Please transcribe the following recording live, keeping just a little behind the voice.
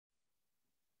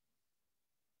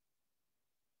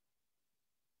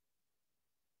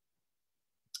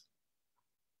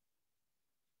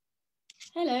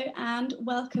Hello and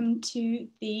welcome to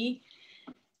the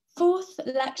fourth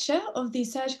lecture of the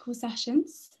surgical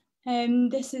sessions.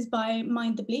 This is by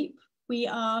Mind the Bleep. We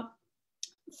are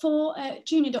four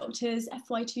junior doctors,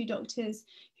 FY2 doctors,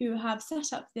 who have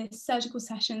set up this surgical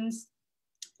sessions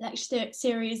lecture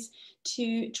series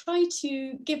to try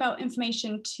to give out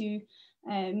information to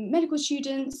medical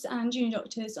students and junior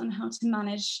doctors on how to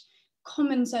manage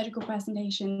common surgical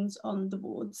presentations on the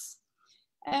wards.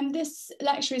 This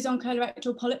lecture is on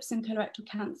colorectal polyps and colorectal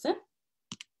cancer.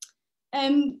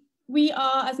 We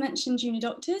are, as mentioned, junior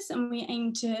doctors, and we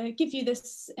aim to give you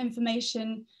this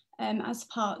information as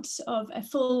part of a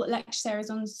full lecture series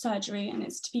on surgery, and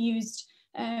it's to be used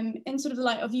in sort of the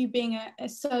light of you being a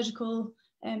surgical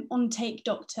on-take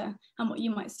doctor and what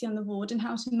you might see on the ward and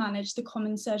how to manage the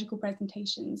common surgical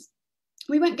presentations.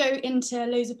 We won't go into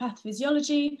loads of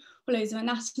pathophysiology or loads of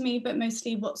anatomy, but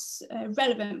mostly what's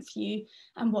relevant for you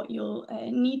and what you'll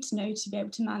need to know to be able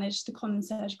to manage the common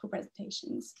surgical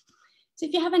presentations. So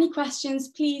if you have any questions,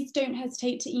 please don't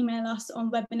hesitate to email us on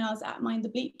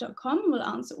webinars@mindthebleep.com. We'll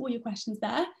answer all your questions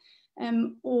there.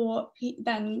 Or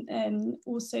then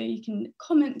also you can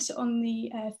comment on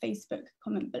the Facebook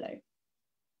comment below.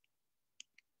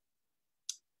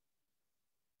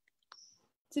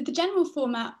 So the general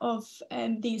format of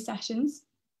these sessions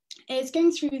is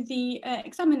going through the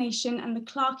examination and the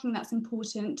clerking that's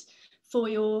important for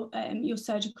your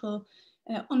surgical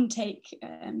on-take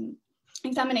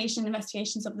examination and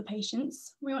investigations of the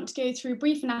patients. We want to go through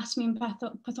brief anatomy and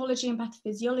pathology and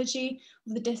pathophysiology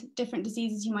of the different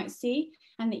diseases you might see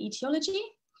and the etiology.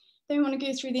 Then we want to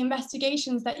go through the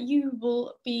investigations that you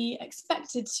will be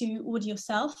expected to order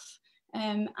yourself,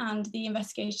 and the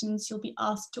investigations you'll be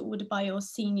asked to order by your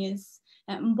seniors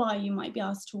and why you might be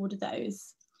asked to order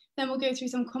those. Then we'll go through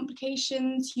some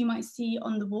complications you might see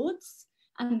on the wards,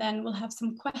 and then we'll have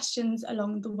some questions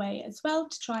along the way as well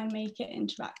to try and make it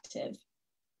interactive.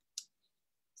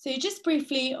 So just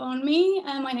briefly on me,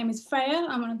 my name is Freya.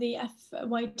 I'm one of the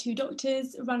FY2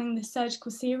 doctors running the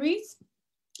surgical series.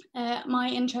 My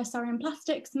interests are in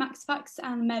plastics, max facts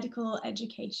and medical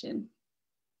education.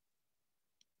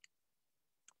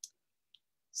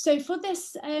 So for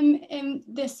this, in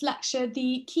this lecture,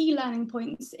 the key learning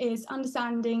points is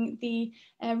understanding the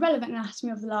relevant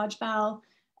anatomy of the large bowel,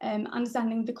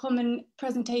 understanding the common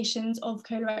presentations of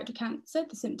colorectal cancer,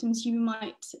 the symptoms you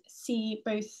might see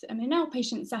both in an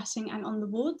outpatient setting and on the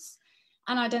wards,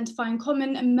 and identifying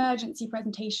common emergency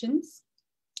presentations,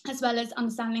 as well as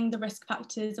understanding the risk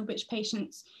factors of which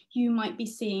patients you might be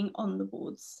seeing on the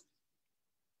wards.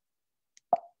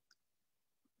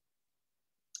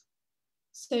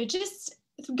 So just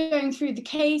going through the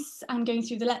case and going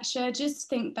through the lecture, just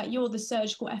think that you're the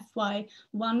surgical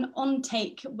FY1 on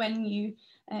take when you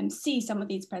see some of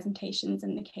these presentations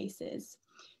and the cases.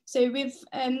 So we've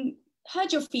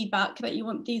heard your feedback that you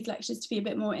want these lectures to be a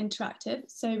bit more interactive.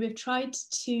 So we've tried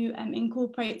to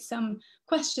incorporate some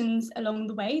questions along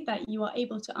the way that you are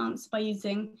able to answer by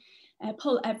using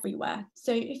Poll Everywhere.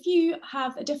 So if you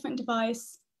have a different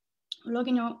device, log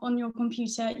in on your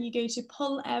computer, you go to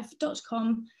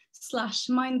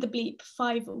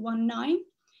pollev.com/mindthebleep519,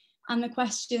 and the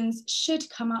questions should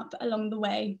come up along the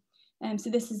way.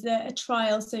 So this is a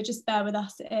trial, so just bear with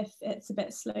us if it's a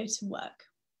bit slow to work.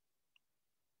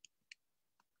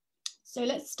 So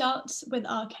let's start with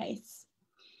our case.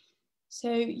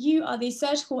 So you are the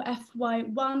surgical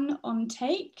FY1 on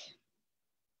take.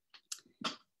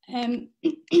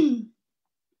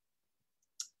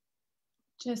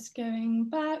 Just going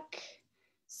back.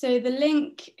 So the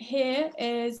link here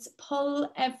is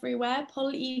Poll Everywhere,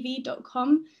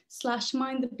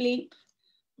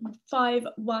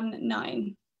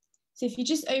 pollev.com/mindthebleep519. So if you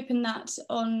just open that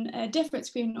on a different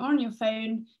screen or on your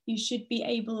phone, you should be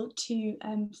able to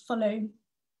follow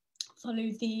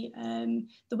the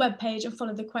web page and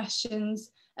follow the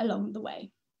questions along the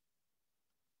way.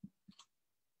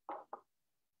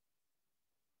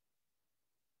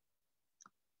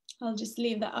 I'll just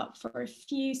leave that up for a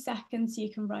few seconds so you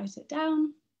can write it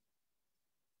down.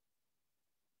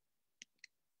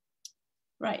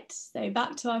 Right, so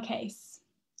back to our case.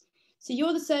 So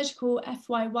you're the surgical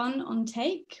FY1 on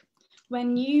take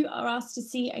when you are asked to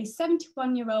see a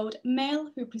 71-year-old male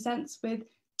who presents with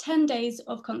 10 days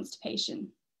of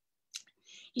constipation.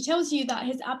 He tells you that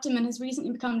his abdomen has recently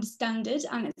become distended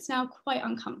and it's now quite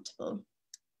uncomfortable.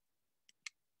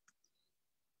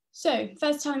 So,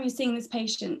 first time you're seeing this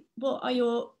patient, what are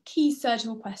your key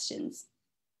surgical questions?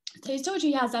 So he's told you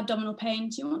he has abdominal pain.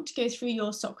 Do you want to go through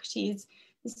your Socrates?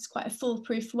 This is quite a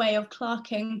foolproof way of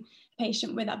clerking a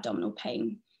patient with abdominal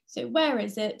pain. So where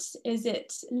is it? Is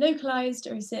it localized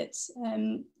or is it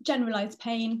generalized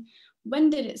pain? When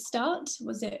did it start?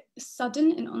 Was it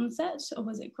sudden in onset or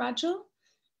was it gradual?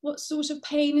 What sort of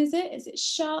pain is it? Is it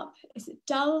sharp? Is it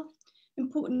dull?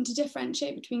 Important to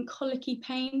differentiate between colicky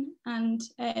pain and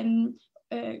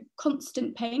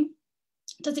constant pain.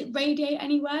 Does it radiate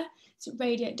anywhere? Does it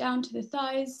radiate down to the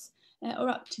thighs or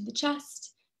up to the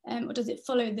chest? Or does it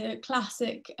follow the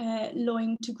classic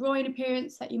loin to groin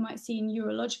appearance that you might see in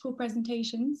urological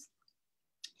presentations?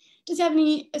 Does it have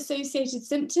any associated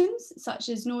symptoms such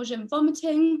as nausea and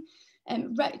vomiting,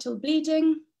 rectal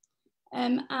bleeding,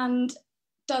 and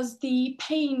does the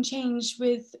pain change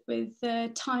with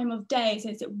the time of day? So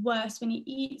is it worse when he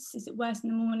eats? Is it worse in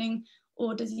the morning?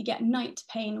 Or does he get night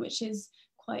pain, which is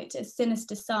quite a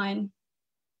sinister sign?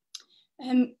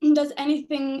 Does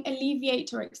anything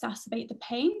alleviate or exacerbate the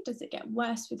pain? Does it get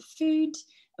worse with food,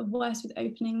 worse with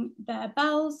opening their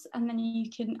bowels? And then you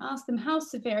can ask them how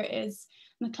severe it is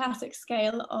on the classic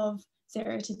scale of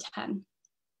 0 to 10.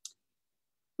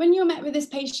 When you're met with this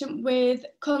patient with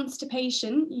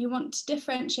constipation, you want to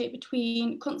differentiate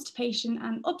between constipation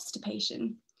and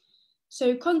obstipation.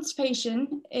 So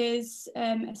constipation is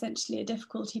essentially a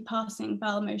difficulty passing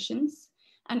bowel motions,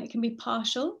 and it can be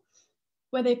partial,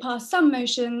 where they pass some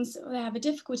motions, or they have a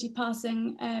difficulty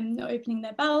passing or opening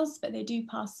their bowels, but they do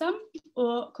pass some,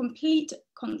 or complete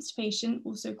constipation,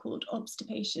 also called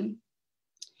obstipation.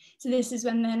 So this is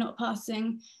when they're not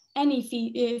passing any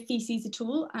feces at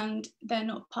all, and they're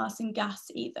not passing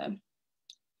gas either.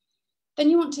 Then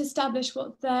you want to establish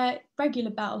what their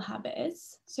regular bowel habit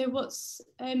is. So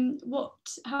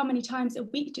how many times a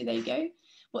week do they go?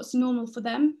 What's normal for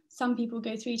them? Some people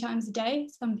go 3 times a day,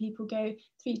 some people go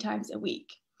 3 times a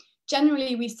week.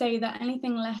 Generally, we say that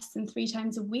anything less than 3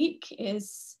 times a week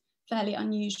is fairly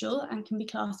unusual and can be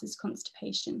classed as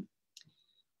constipation.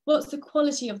 What's the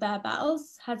quality of their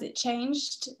bowels? Has it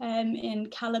changed in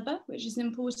caliber, which is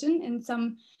important? In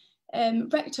some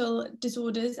rectal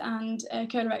disorders and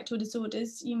colorectal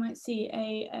disorders, you might see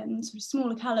a sort of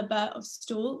smaller caliber of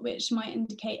stool, which might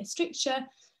indicate a stricture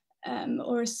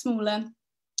or a smaller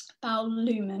bowel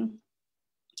lumen.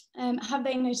 Have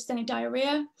they noticed any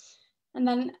diarrhea? And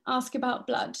then ask about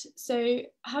blood. So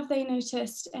have they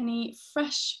noticed any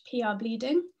fresh PR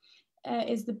bleeding?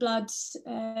 Is the blood,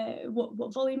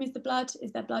 what volume is the blood?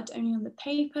 Is there blood only on the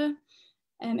paper?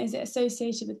 Is it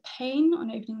associated with pain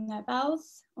on opening their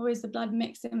bowels? Or is the blood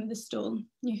mixed in with the stool?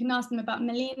 You can ask them about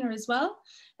melena as well.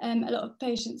 A lot of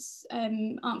patients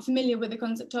aren't familiar with the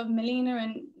concept of melena,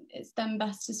 and it's then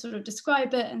best to sort of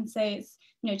describe it and say it's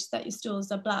notice that your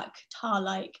stools are black,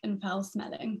 tar-like and foul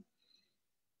smelling.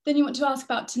 Then you want to ask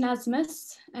about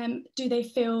tenesmus. Do they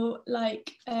feel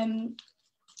like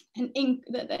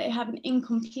that they have an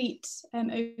incomplete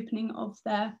opening of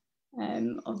their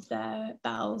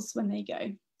bowels when they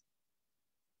go?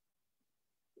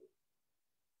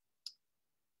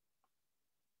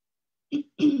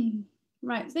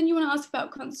 Right, so then you want to ask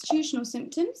about constitutional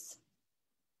symptoms.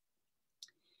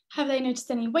 Have they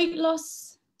noticed any weight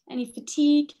loss, any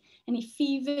fatigue, any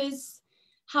fevers?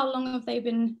 How long have they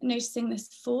been noticing this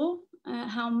for?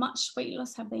 How much weight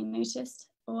loss have they noticed?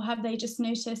 Or have they just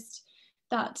noticed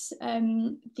that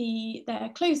their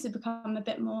clothes have become a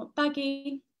bit more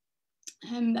baggy,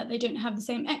 that they don't have the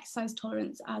same exercise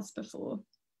tolerance as before?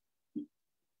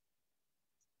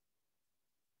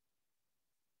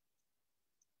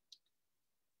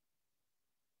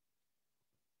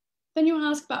 Then you want to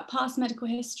ask about past medical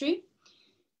history.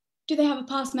 Do they have a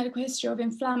past medical history of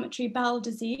inflammatory bowel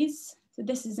disease? So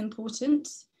this is important.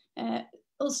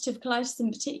 Ulcerative colitis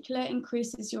in particular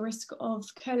increases your risk of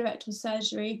colorectal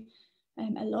surgery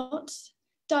a lot.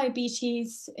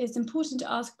 Diabetes is important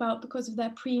to ask about because of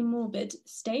their pre-morbid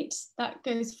state. That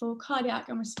goes for cardiac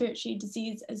and respiratory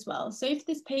disease as well. So if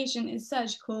this patient is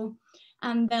surgical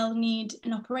and they'll need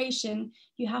an operation,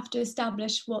 you have to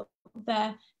establish what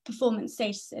their performance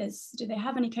status is. Do they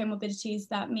have any comorbidities?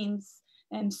 That means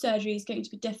surgery is going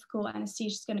to be difficult,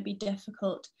 anesthesia is going to be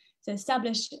difficult. So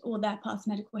establish all their past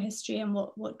medical history and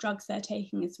what drugs they're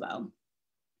taking as well.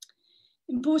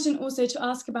 Important also to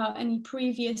ask about any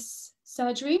previous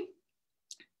surgery.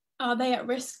 Are they at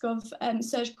risk of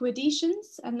surgical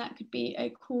adhesions? And that could be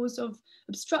a cause of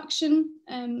obstruction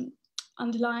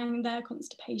underlying their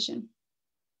constipation.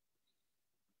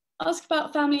 Ask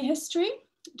about family history.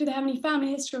 Do they have any family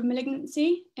history of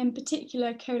malignancy, in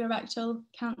particular colorectal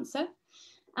cancer?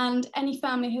 And any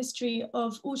family history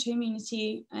of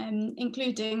autoimmunity,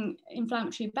 including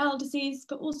inflammatory bowel disease,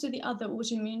 but also the other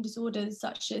autoimmune disorders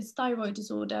such as thyroid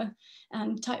disorder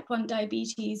and type 1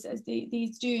 diabetes, as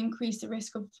these do increase the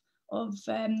risk of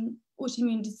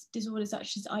autoimmune disorders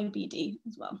such as IBD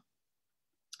as well.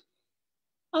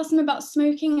 Ask them about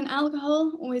smoking and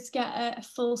alcohol. Always get a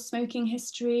full smoking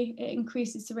history. It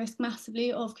increases the risk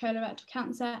massively of colorectal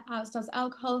cancer, as does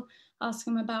alcohol. Ask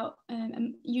them about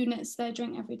units they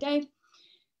drink every day.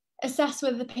 Assess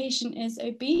whether the patient is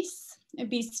obese.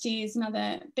 Obesity is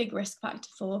another big risk factor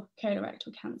for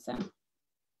colorectal cancer.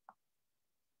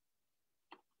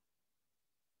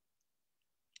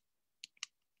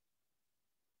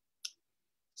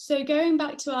 So going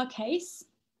back to our case,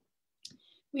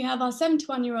 we have our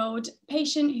 71-year-old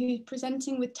patient who's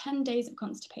presenting with 10 days of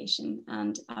constipation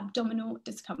and abdominal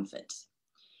discomfort.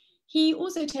 He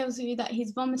also tells you that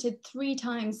he's vomited 3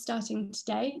 times starting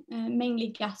today, mainly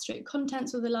gastric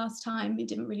contents, or the last time he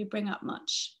didn't really bring up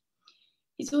much.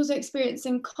 He's also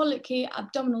experiencing colicky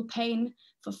abdominal pain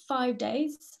for 5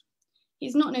 days.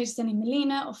 He's not noticed any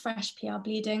melena or fresh PR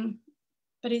bleeding,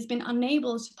 but he's been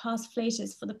unable to pass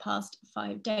flatus for the past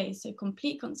 5 days, so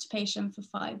complete constipation for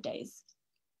 5 days.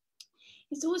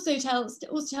 He also tells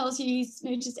you he's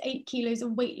noticed 8 kilos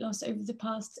of weight loss over the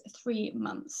past 3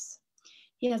 months.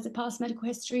 He has a past medical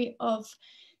history of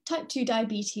type 2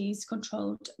 diabetes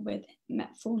controlled with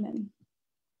metformin.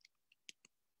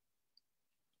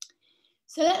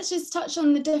 So let's just touch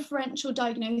on the differential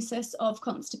diagnosis of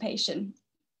constipation.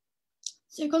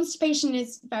 So constipation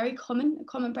is very common, a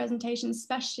common presentation,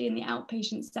 especially in the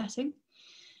outpatient setting.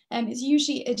 It's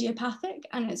usually idiopathic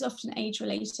and it's often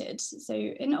age-related. So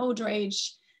in older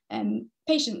age,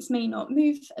 patients may not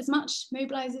move as much,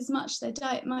 mobilize as much, their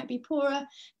diet might be poorer,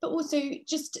 but also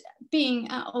just being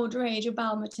at older age, your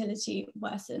bowel motility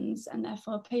worsens, and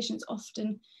therefore patients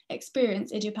often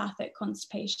experience idiopathic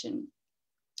constipation.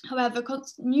 However,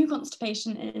 new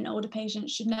constipation in an older patient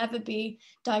should never be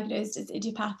diagnosed as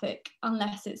idiopathic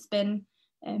unless it's been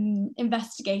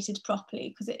investigated properly,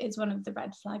 because it is one of the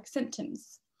red flag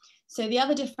symptoms. So the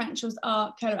other differentials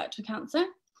are colorectal cancer.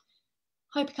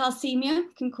 Hypercalcemia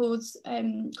can cause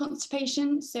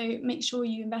constipation, so make sure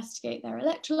you investigate their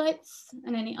electrolytes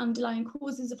and any underlying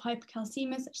causes of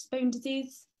hypercalcemia, such as bone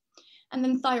disease. And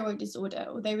then thyroid disorder,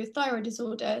 although with thyroid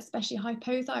disorder, especially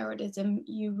hypothyroidism,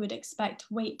 you would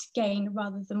expect weight gain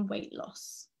rather than weight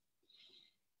loss.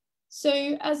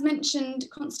 So as mentioned,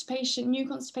 new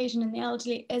constipation in the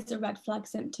elderly is a red flag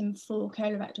symptom for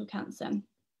colorectal cancer.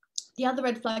 The other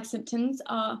red flag symptoms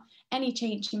are any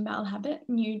change in bowel habit,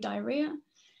 new diarrhea,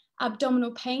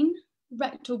 abdominal pain,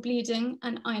 rectal bleeding,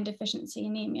 and iron deficiency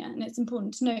anemia. And it's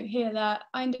important to note here that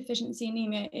iron deficiency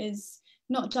anemia is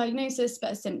not a diagnosis,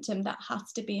 but a symptom that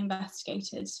has to be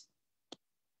investigated.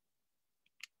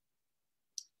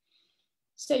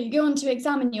 So you go on to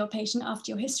examine your patient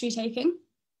after your history taking.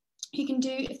 You can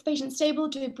do, if the patient's stable,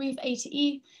 do a brief A to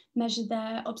E, measure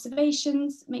their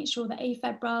observations, make sure they're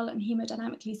afebrile and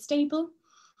hemodynamically stable.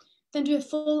 Then do a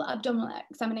full abdominal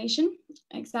examination,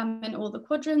 examine all the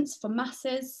quadrants for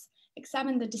masses,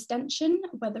 examine the distension,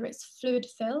 whether it's fluid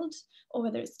filled or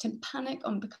whether it's tympanic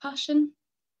on percussion.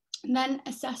 And then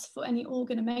assess for any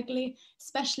organomegaly,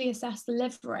 especially assess the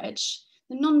liver edge.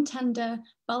 The non-tender,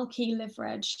 bulky liver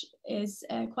edge is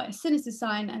quite a sinister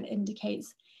sign and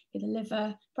indicates either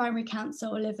liver primary cancer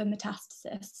or liver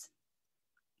metastasis.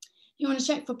 You want to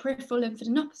check for peripheral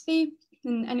lymphadenopathy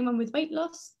in anyone with weight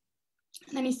loss,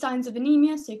 and any signs of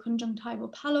anemia, so conjunctival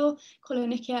pallor,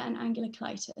 colonychia, and angular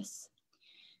colitis.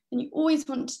 Then you always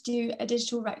want to do a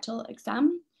digital rectal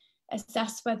exam,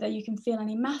 assess whether you can feel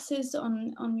any masses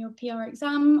on your PR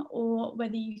exam, or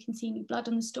whether you can see any blood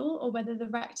on the stool, or whether the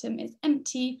rectum is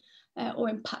empty or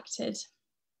impacted.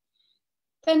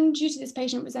 Then, due to this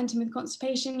patient presenting with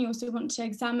constipation, you also want to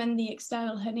examine the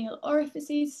external hernial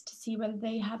orifices to see whether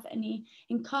they have any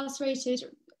incarcerated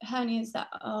hernias that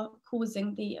are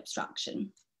causing the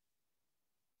obstruction.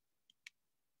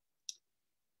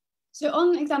 So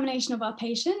on examination of our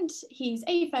patient, he's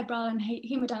afebrile and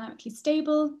hemodynamically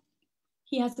stable.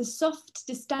 He has a soft,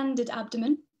 distended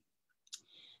abdomen.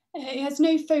 He has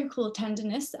no focal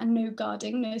tenderness and no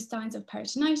guarding, no signs of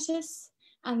peritonitis,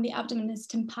 and the abdomen is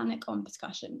tympanic on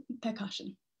percussion.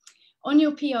 On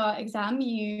your PR exam,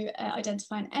 you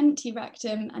identify an empty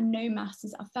rectum and no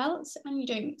masses are felt, and you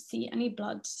don't see any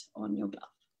blood on your glove.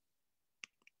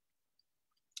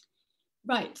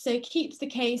 Right, so keep the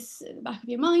case at the back of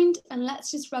your mind, and let's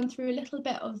just run through a little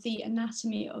bit of the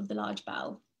anatomy of the large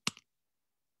bowel.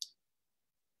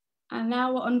 And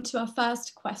now we're on to our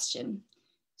first question.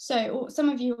 So some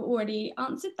of you already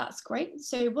answered, that's great.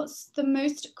 So what's the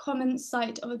most common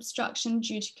site of obstruction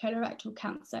due to colorectal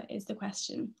cancer is the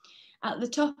question. At the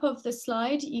top of the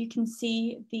slide, you can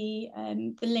see the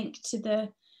link to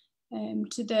the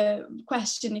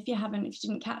question if you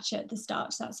didn't catch it at the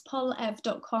start. So that's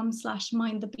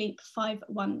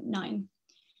polev.com/mindthebleep519.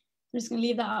 I'm just going to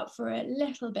leave that up for a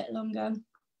little bit longer.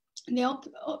 And the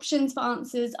options for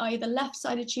answers are either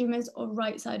left-sided tumours or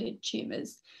right-sided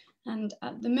tumours. And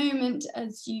at the moment,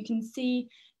 as you can see,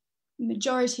 the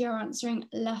majority are answering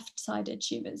left-sided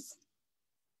tumours.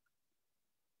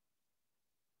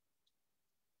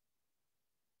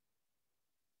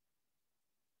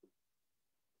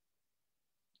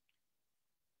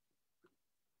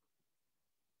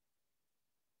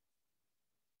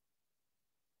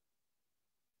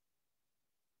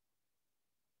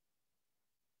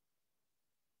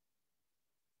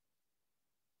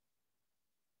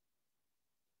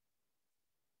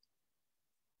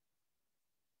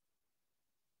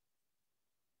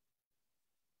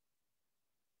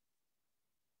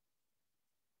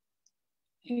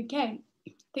 Okay,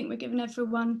 I think we're giving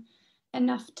everyone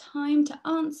enough time to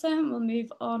answer, and we'll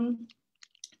move on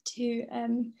to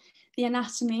the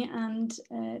anatomy and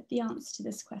the answer to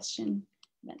this question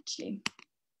eventually.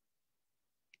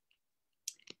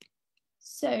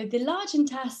 So the large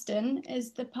intestine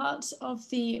is the part of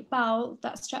the bowel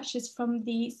that stretches from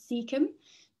the cecum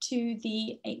to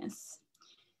the anus.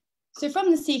 So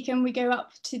from the cecum, we go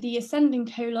up to the ascending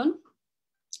colon,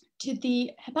 to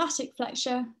the hepatic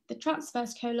flexure, the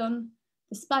transverse colon,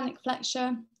 the splenic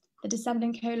flexure, the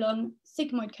descending colon,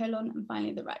 sigmoid colon, and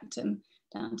finally the rectum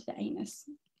down to the anus.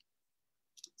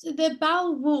 So the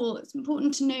bowel wall, it's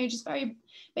important to know just very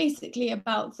basically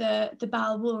about the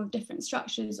bowel wall and different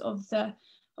structures of the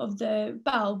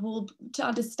bowel wall to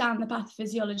understand the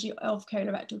pathophysiology of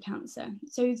colorectal cancer.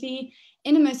 So the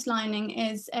innermost lining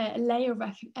is a layer of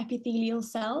epithelial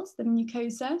cells, the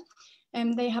mucosa.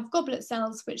 They have goblet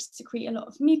cells which secrete a lot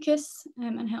of mucus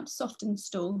and help soften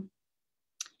stool.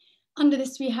 Under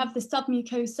this we have the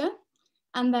submucosa,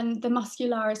 and then the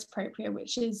muscularis propria,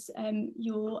 which is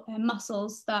your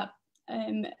muscles that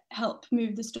help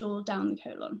move the stool down the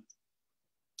colon.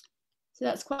 So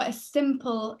that's quite a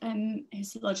simple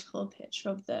histological picture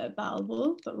of the bowel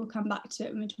wall, but we'll come back to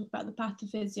it when we talk about the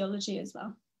pathophysiology as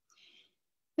well.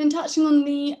 Then touching on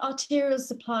the arterial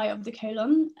supply of the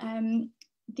colon,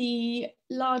 the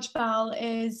large bowel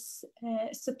is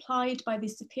supplied by the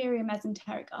superior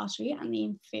mesenteric artery and the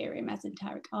inferior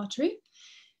mesenteric artery.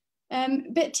 A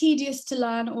bit tedious to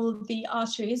learn all the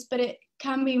arteries, but it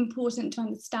can be important to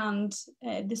understand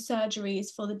the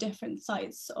surgeries for the different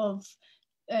sites of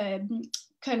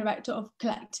colorectal, of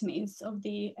colectomies, of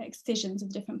the excisions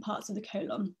of different parts of the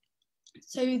colon.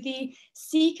 So the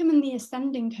cecum and the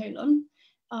ascending colon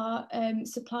are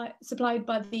supplied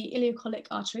by the ileocolic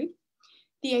artery.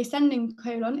 The ascending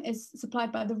colon is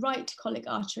supplied by the right colic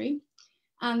artery,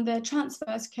 and the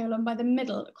transverse colon by the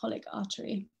middle colic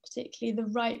artery, particularly the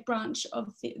right branch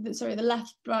of the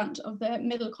left branch of the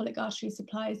middle colic artery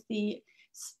supplies the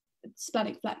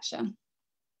splenic flexure.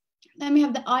 Then we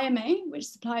have the IMA, which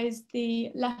supplies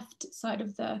the left side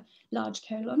of the large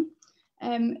colon.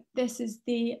 This is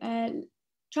the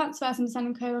transverse and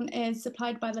descending colon is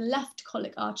supplied by the left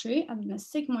colic artery, and the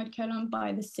sigmoid colon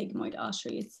by the sigmoid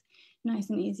arteries.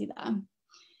 Nice and easy there.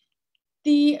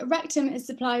 The rectum is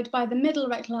supplied by the middle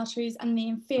rectal arteries and the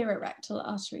inferior rectal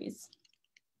arteries.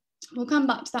 We'll come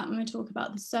back to that when we talk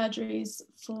about the surgeries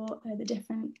for the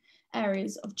different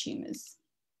areas of tumours.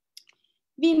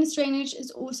 Venous drainage is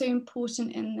also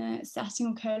important in the setting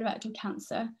of colorectal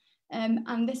cancer,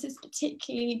 and this is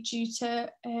particularly due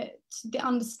to the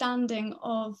understanding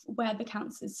of where the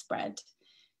cancer is spread.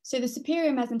 So the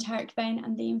superior mesenteric vein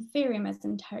and the inferior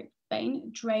mesenteric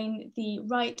vein drain the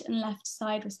right and left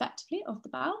side respectively of the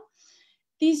bowel.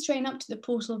 These drain up to the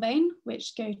portal vein,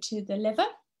 which go to the liver,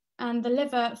 and the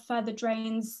liver further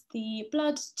drains the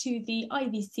blood to the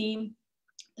IVC,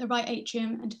 the right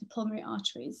atrium, and to the pulmonary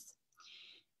arteries.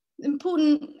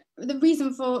 The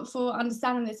reason for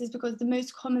understanding this is because the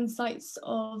most common sites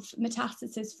of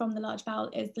metastasis from the large bowel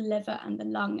is the liver and the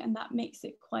lung, and that makes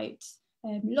it quite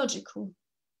logical.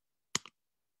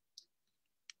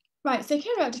 Right, so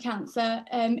colorectal cancer,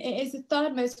 it is the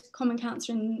third most common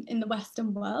cancer in the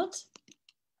Western world.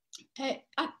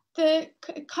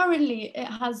 Currently, it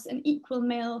has an equal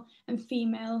male and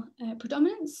female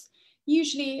predominance.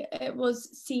 Usually, it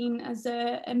was seen as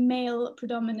a male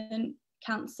predominant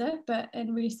cancer, but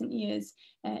in recent years,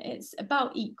 it's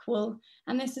about equal.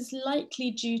 And this is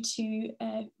likely due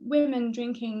to women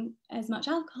drinking as much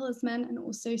alcohol as men, and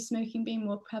also smoking being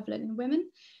more prevalent in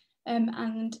women.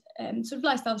 And sort of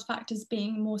lifestyle factors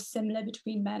being more similar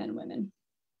between men and women.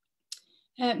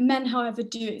 Men, however,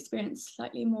 do experience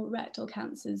slightly more rectal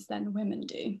cancers than women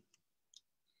do.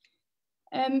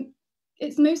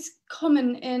 It's most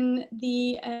common in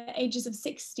the ages of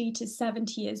 60 to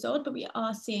 70 years old, but we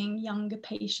are seeing younger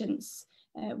patients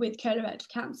with colorectal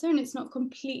cancer, and it's not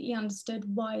completely understood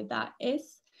why that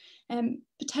is.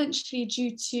 Potentially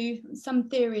due to, some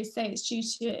theories say it's due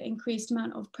to increased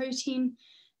amount of protein,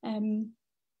 but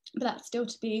that's still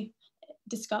to be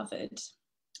discovered.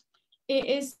 It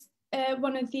is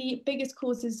one of the biggest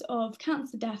causes of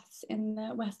cancer deaths in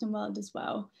the Western world as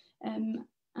well.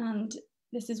 And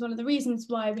this is one of the reasons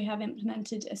why we have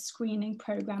implemented a screening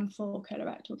programme for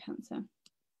colorectal cancer.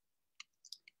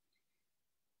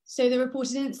 So the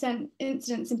reported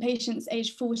incidence in patients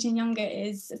aged 40 and younger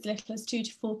is as little as 2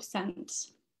 to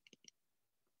 4%.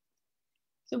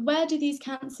 So where do these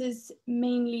cancers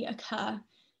mainly occur?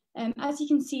 As you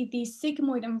can see, the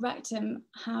sigmoid and rectum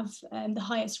have the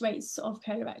highest rates of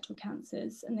colorectal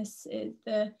cancers, and this is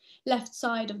the left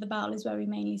side of the bowel is where we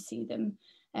mainly see them.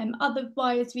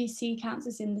 Otherwise, we see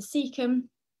cancers in the cecum,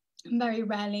 and very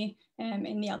rarely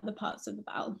in the other parts of the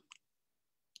bowel.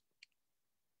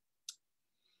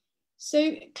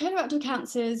 So colorectal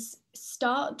cancers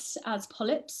start as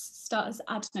polyps, start as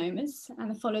adenomas, and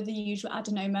they follow the usual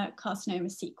adenoma-carcinoma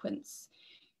sequence.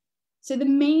 So the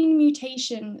main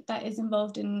mutation that is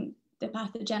involved in the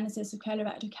pathogenesis of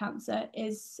colorectal cancer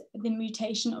is the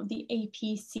mutation of the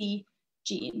APC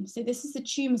gene. So this is a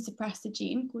tumour suppressor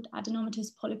gene called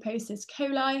adenomatous polyposis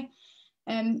coli.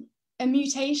 A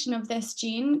mutation of this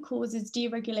gene causes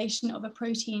deregulation of a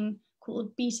protein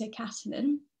called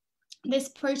beta-catenin. This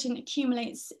protein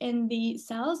accumulates in the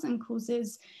cells and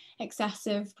causes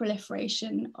excessive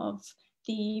proliferation of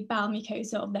the bowel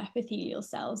mucosa of the epithelial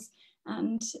cells,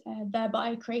 and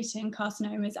thereby creating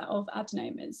carcinomas of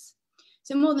adenomas.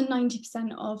 So more than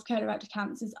 90% of colorectal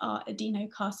cancers are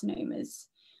adenocarcinomas.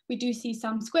 We do see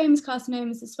some squamous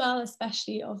carcinomas as well,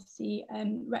 especially of the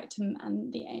rectum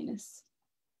and the anus.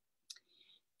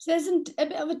 So there's a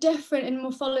bit of a difference in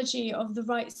morphology of the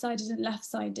right-sided and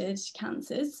left-sided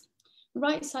cancers.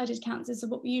 Right-sided cancers are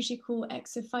what we usually call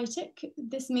exophytic.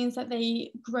 This means that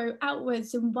they grow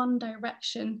outwards in one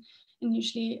direction, and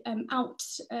usually out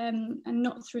and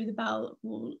not through the bowel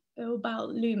wall or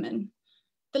bowel lumen.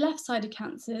 The left-sided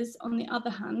cancers, on the other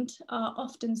hand, are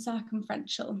often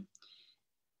circumferential.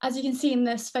 As you can see in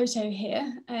this photo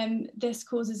here, this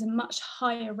causes a much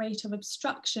higher rate of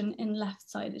obstruction in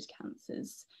left-sided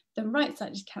cancers than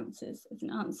right-sided cancers, as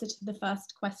an answer to the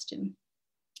first question.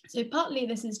 So partly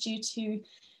this is due to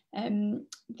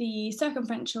the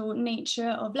circumferential nature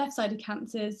of left-sided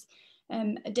cancers.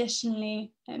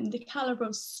 Additionally, the calibre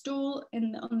of stool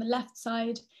on the left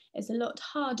side is a lot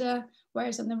harder,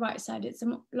 whereas on the right side it's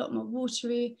a lot more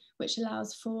watery, which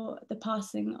allows for the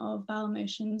passing of bowel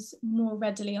motions more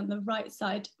readily on the right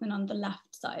side than on the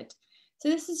left side. So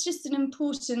this is just an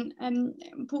important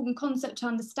concept to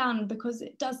understand, because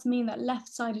it does mean that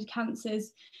left-sided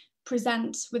cancers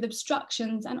present with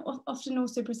obstructions and often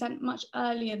also present much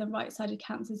earlier than right-sided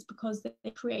cancers, because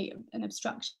they create an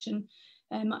obstruction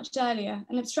much earlier.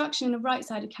 An obstruction in a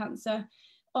right-sided cancer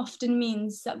often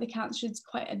means that the cancer is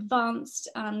quite advanced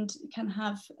and can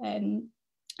have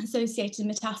associated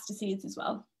metastases as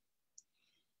well.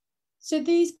 So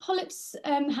these polyps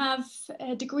have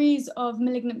degrees of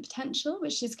malignant potential,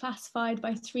 which is classified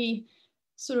by 3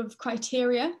 sort of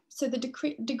criteria. So the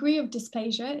degree of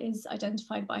dysplasia is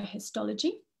identified by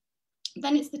histology.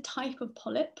 Then it's the type of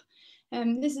polyp.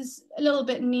 This is a little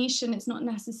bit niche and it's not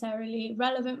necessarily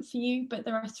relevant for you, but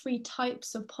there are 3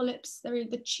 types of polyps. There are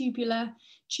the tubular,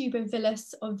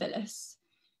 tubovillous, or villous.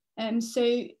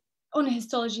 So on a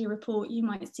histology report, you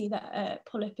might see that a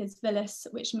polyp is villous,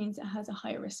 which means it has a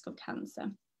higher risk of cancer.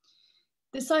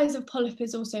 The size of polyp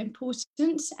is also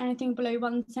important. Anything below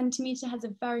 1 centimetre has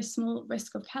a very small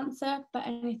risk of cancer, but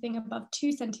anything above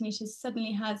 2 centimetres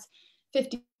suddenly has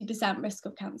 50% risk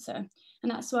of cancer. And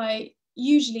that's why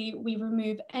usually we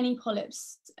remove any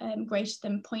polyps greater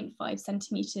than 0.5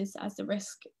 centimetres, as the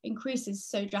risk increases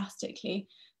so drastically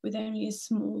with only a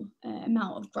small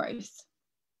amount of growth.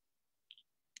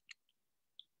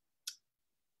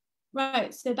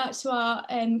 Right, so back to our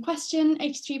question.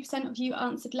 83% of you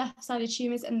answered left-sided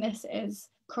tumours, and this is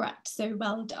correct, so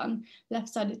well done.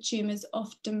 Left-sided tumours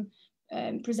often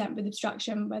present with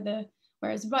obstruction,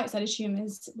 whereas right-sided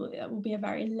tumours will be a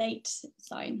very late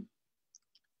sign.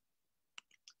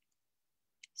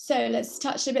 So let's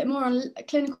touch a bit more on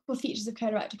clinical features of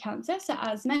colorectal cancer. So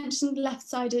as mentioned,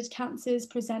 left-sided cancers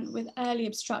present with early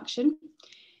obstruction.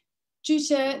 Due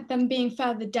to them being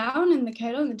further down in the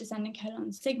colon, the descending colon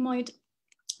and sigmoid,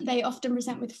 they often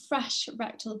present with fresh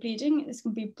rectal bleeding. This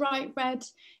can be bright red.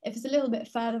 If it's a little bit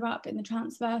further up in the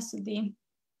transverse, or the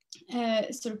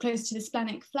sort of close to the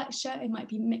splenic flexure, it might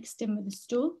be mixed in with the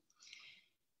stool.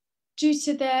 Due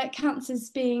to the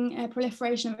cancers being a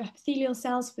proliferation of epithelial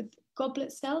cells with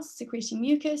goblet cells secreting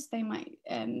mucus. They might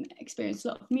experience a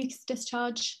lot of mucus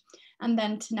discharge, and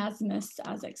then tenesmus,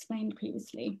 as explained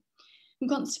previously. And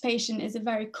constipation is a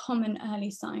very common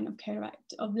early sign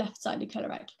of left-sided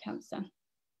colorectal cancer.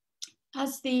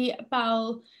 As the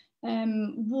bowel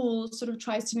wall sort of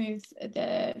tries to move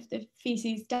the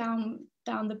feces down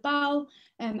the bowel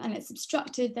and it's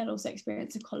obstructed, they'll also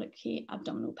experience a colicky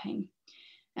abdominal pain.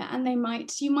 And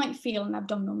you might feel an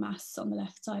abdominal mass on the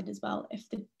left side as well if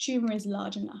the tumour is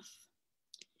large enough.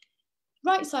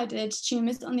 Right-sided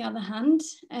tumours, on the other hand,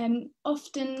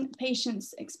 often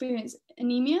patients experience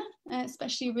anemia,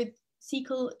 especially with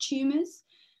cecal tumours.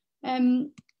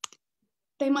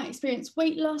 They might experience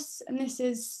weight loss, and this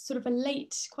is sort of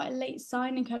quite a late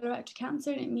sign in colorectal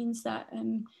cancer, and it means that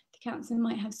the cancer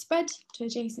might have spread to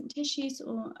adjacent tissues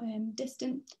or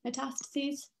distant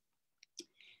metastases.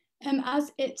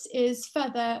 As it is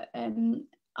further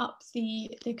up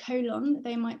the colon,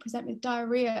 they might present with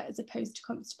diarrhea as opposed to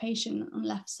constipation on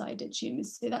left-sided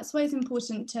tumours. So that's why it's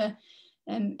important to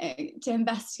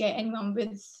investigate anyone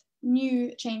with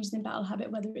new changes in bowel habit,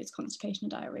 whether it's constipation or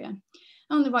diarrhea.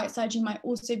 On the right side, you might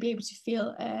also be able to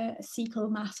feel a cecal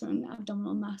mass or an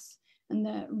abdominal mass on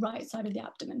the right side of the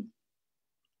abdomen.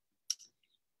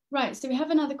 Right, so we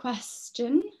have another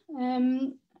question.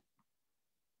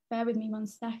 Bear with me 1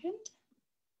 second.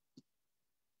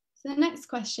 So the next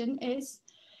question is,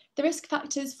 the risk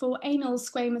factors for anal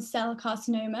squamous cell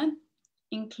carcinoma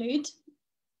include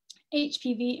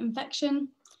HPV infection,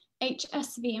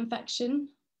 HSV infection,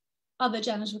 other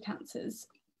genital cancers.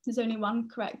 There's only one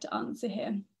correct answer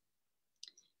here.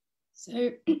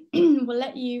 So we'll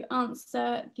let you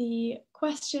answer the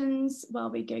questions while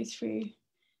we go through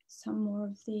some more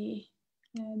of the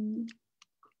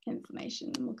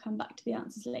information, and we'll come back to the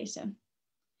answers later.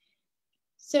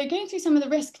 So going through some of the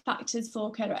risk factors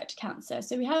for colorectal cancer.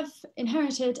 So we have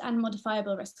inherited and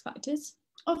modifiable risk factors.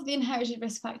 Of the inherited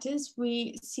risk factors,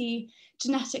 we see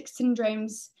genetic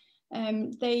syndromes.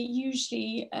 They're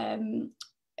usually about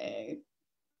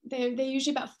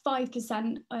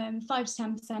 5%, 5 to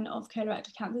 10% of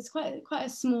colorectal cancer. It's quite a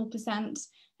small percent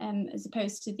as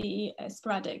opposed to the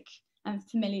sporadic and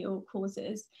familial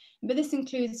causes. But this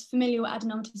includes familial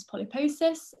adenomatous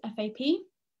polyposis, FAP,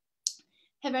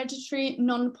 hereditary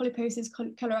non-polyposis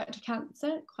colorectal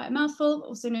cancer, quite a mouthful,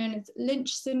 also known as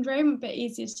Lynch syndrome, a bit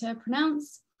easier to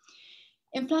pronounce.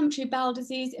 Inflammatory bowel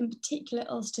disease, in particular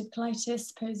ulcerative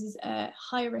colitis, poses a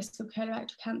high risk of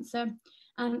colorectal cancer.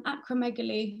 And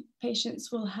acromegaly,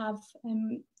 patients will have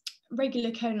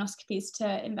regular colonoscopies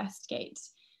to investigate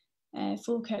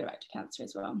for colorectal cancer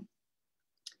as well.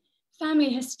 Family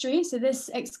history, so this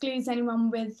excludes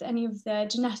anyone with any of the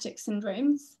genetic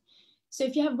syndromes. So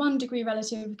if you have 1 degree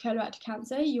relative of colorectal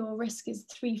cancer, your risk is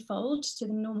 3-fold to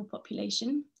the normal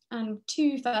population, and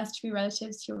 2 first degree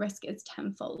relatives, your risk is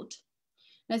 10-fold.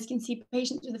 As you can see,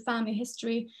 patients with a family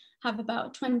history have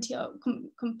about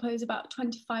compose about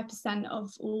 25%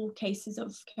 of all cases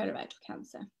of colorectal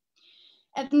cancer.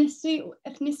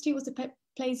 Ethnicity also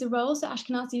plays a role. So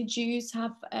Ashkenazi Jews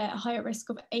have a higher risk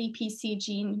of APC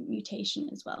gene mutation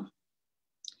as well.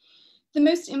 The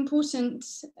most important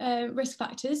risk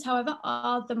factors, however,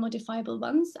 are the modifiable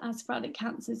ones, as sporadic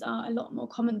cancers are a lot more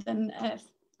common than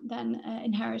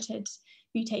inherited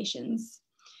mutations.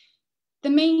 The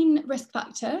main risk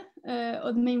factor,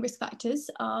 or the main risk factors,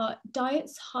 are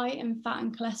diets high in fat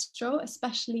and cholesterol,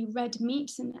 especially red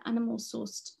meat and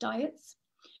animal-sourced diets.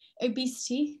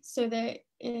 Obesity, so that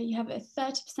you have a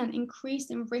 30%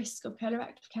 increase in risk of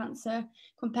colorectal cancer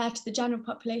compared to the general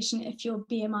population if your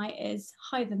BMI is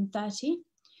higher than 30.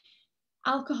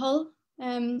 Alcohol,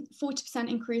 40%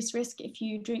 increased risk if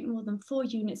you drink more than 4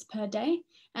 units per day,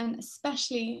 and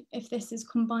especially if this is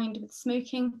combined with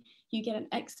smoking, you get an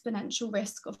exponential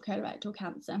risk of colorectal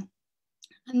cancer.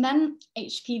 And then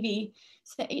HPV.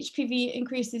 So HPV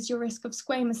increases your risk of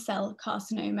squamous cell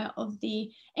carcinoma of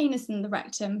the anus and the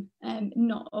rectum,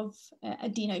 not of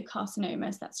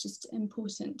adenocarcinoma. So that's just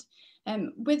important.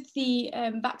 With the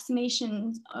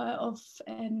vaccination of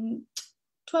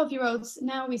 12-year-olds,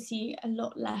 now we see a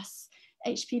lot less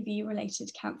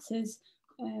HPV-related cancers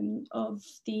of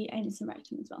the anus and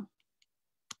rectum as well.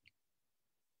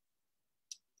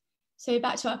 So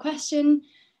back to our question.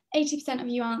 80% of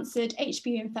you answered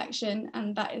HPV infection,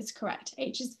 and that is correct.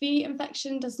 HSV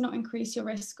infection does not increase your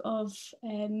risk of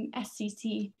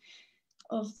SCC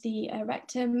of the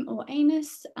rectum or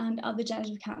anus, and other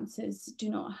genital cancers do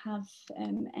not have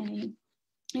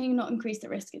not increase the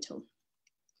risk at all.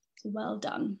 So well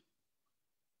done.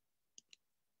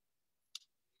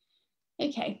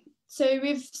 Okay, so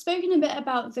we've spoken a bit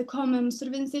about the common sort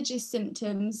of insidious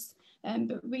symptoms,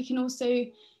 but we can also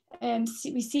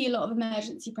we see a lot of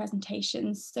emergency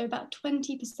presentations. So about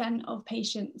 20% of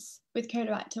patients with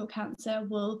colorectal cancer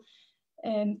will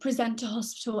present to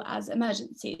hospital as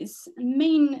emergencies. The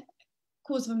main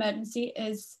cause of emergency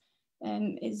is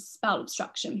bowel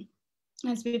obstruction,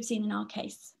 as we've seen in our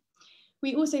case.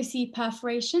 We also see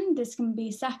perforation. This can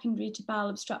be secondary to bowel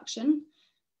obstruction.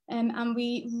 And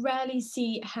we rarely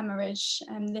see hemorrhage.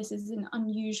 This is an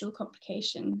unusual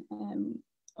complication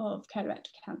of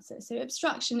colorectal cancer. So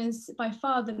obstruction is by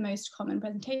far the most common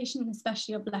presentation,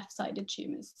 especially of left-sided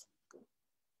tumours.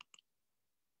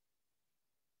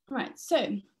 Right,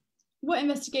 so what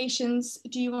investigations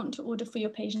do you want to order for your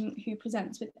patient who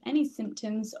presents with any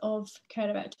symptoms of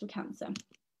colorectal cancer?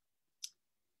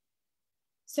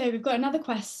 So we've got another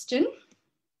question.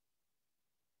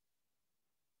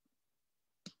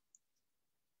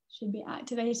 Should be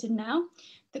activated now.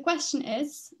 The question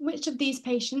is, which of these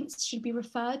patients should be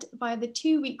referred via the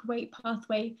 2-week wait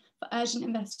pathway for urgent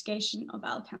investigation of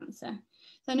bowel cancer?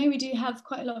 So I know we do have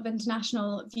quite a lot of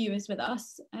international viewers with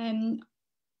us.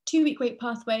 2-week wait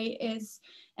pathway is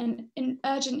an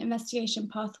urgent investigation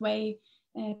pathway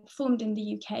performed in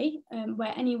the UK,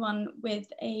 where anyone with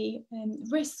a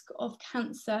risk of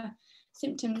cancer,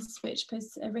 symptoms which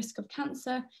pose a risk of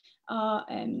cancer, are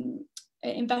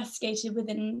investigated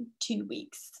within 2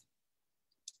 weeks.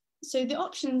 So the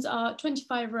options are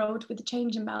 25-year-old with a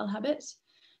change in bowel habit,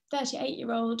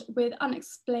 38-year-old with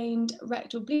unexplained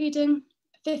rectal bleeding,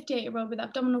 58-year-old with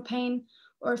abdominal pain,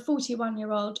 or a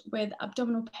 41-year-old with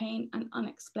abdominal pain and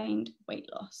unexplained weight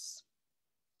loss.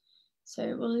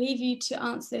 So we'll leave you to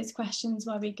answer those questions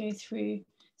while we go through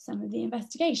some of the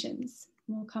investigations.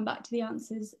 We'll come back to the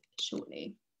answers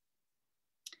shortly.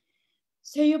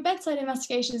 So your bedside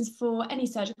investigations for any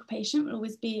surgical patient will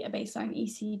always be a baseline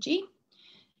ECG.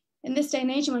 In this day and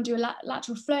age, you want to do a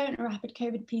lateral flow and a rapid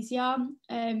COVID PCR.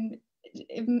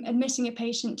 Admitting a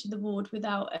patient to the ward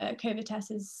without a COVID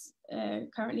test is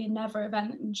currently a never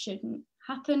event and shouldn't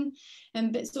happen.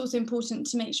 But it's also important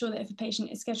to make sure that if a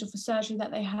patient is scheduled for surgery,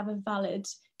 that they have a valid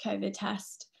COVID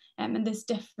test. And this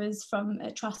differs from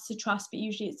trust to trust, but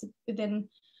usually it's within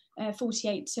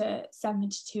 48 to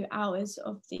 72 hours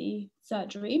of the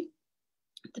surgery.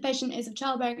 If the patient is of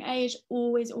childbearing age,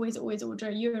 always order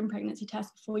a urine pregnancy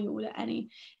test before you order any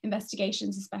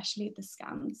investigations, especially the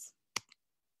scans.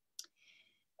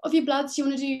 Of your bloods, you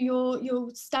want to do your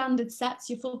standard sets,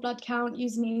 your full blood count,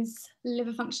 using these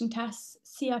liver function tests,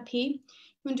 CRP. You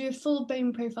want to do a full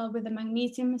bone profile with a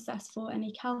magnesium, assess for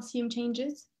any calcium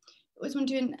changes. You always want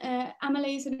to do an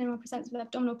amylase if anyone presents with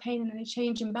abdominal pain and any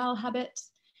change in bowel habit.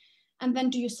 And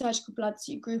then do your surgical bloods,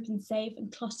 so you group and save,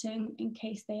 and clotting in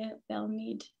case they'll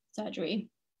need surgery.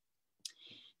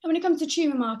 And when it comes to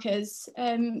tumour markers,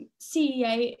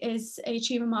 CEA is a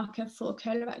tumour marker for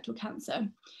colorectal cancer.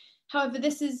 However,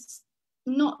 this is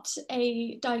not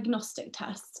a diagnostic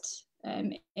test.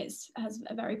 It has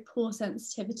a very poor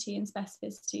sensitivity and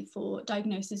specificity for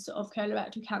diagnosis of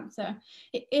colorectal cancer.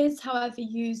 It is, however,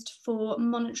 used for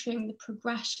monitoring the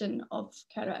progression of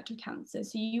colorectal cancer.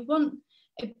 So you want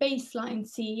a baseline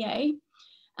CEA,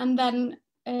 and then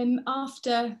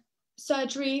after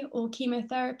surgery or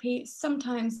chemotherapy,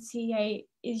 sometimes CEA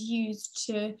is used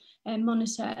to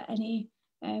monitor any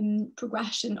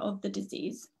progression of the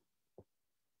disease.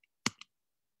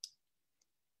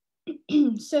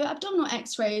 So abdominal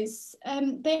x-rays,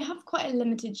 they have quite a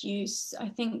limited use. I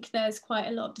think there's quite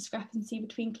a lot of discrepancy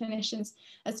between clinicians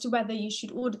as to whether you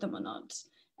should order them or not.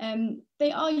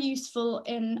 They are useful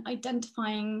in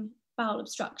identifying bowel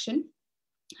obstruction.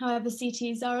 However,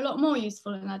 CTs are a lot more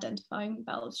useful in identifying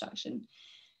bowel obstruction.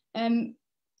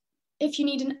 If you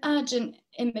need an urgent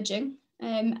imaging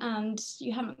and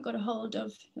you haven't got a hold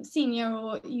of a senior,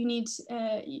 or you need,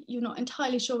 you're not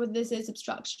entirely sure whether this is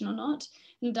obstruction or not,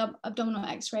 an abdominal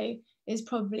x-ray is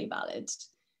probably valid.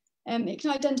 It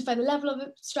can identify the level of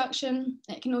obstruction.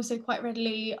 It can also quite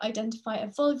readily identify a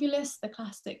volvulus, the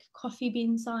classic coffee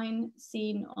bean sign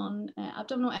seen on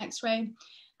abdominal x-ray.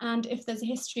 And if there's a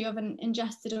history of an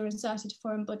ingested or inserted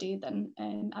foreign body, then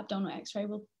abdominal x-ray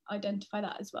will identify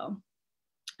that as well.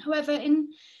 However,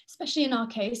 especially in our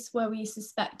case where we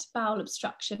suspect bowel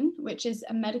obstruction, which is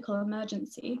a medical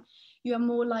emergency, you are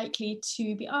more likely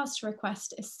to be asked to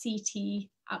request a CT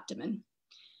abdomen.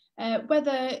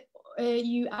 Whether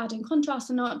you add in contrast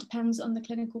or not depends on the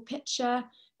clinical picture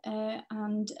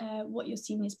and what your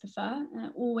seniors prefer.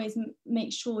 Always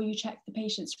make sure you check the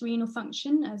patient's renal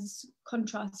function, as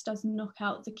contrast does knock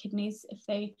out the kidneys if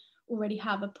they already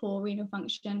have a poor renal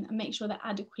function, and make sure they're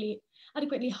adequately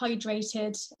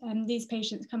hydrated. These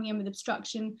patients coming in with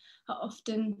obstruction are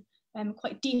often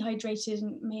quite dehydrated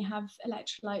and may have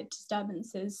electrolyte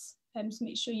disturbances So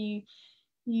make sure you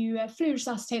fluid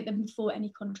resuscitate them before any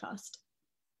contrast.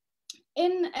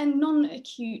 In a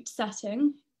non-acute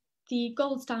setting, the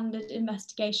gold standard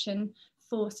investigation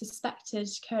for suspected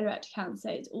colorectal cancer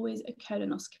is always a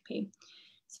colonoscopy.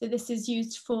 So this is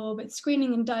used for both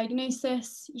screening and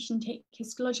diagnosis. You can take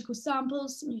histological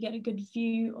samples and you get a good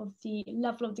view of the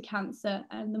level of the cancer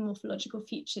and the morphological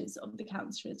features of the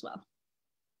cancer as well.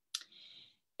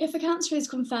 If a cancer is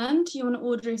confirmed, you want to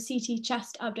order a CT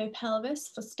chest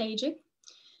abdo-pelvis for staging.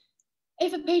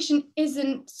 If a patient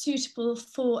isn't suitable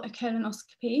for a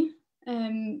colonoscopy,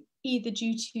 either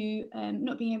due to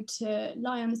not being able to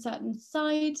lie on a certain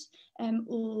side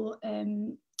or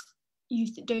you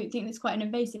don't think it's quite an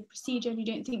invasive procedure and you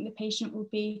don't think the patient will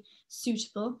be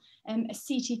suitable, a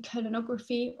CT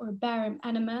colonography or a barium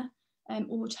enema,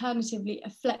 or alternatively a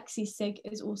flexi-sig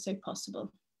is also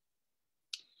possible.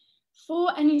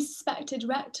 For any suspected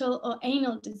rectal or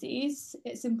anal disease,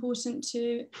 it's important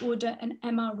to order an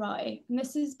MRI. And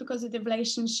this is because of the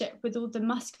relationship with all the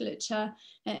musculature,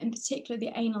 in particular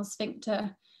the anal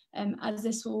sphincter, as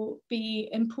this will be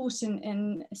important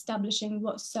in establishing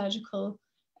what surgical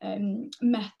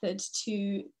method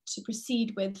to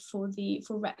proceed with for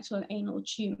rectal and anal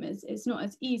tumours. It's not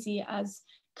as easy as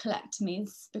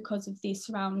colectomies because of the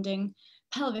surrounding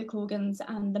pelvic organs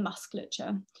and the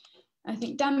musculature. I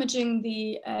think damaging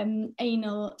the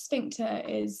anal sphincter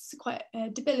is quite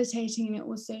debilitating, and it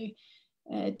also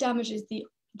damages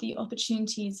the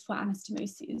opportunities for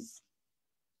anastomoses.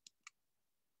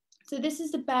 So this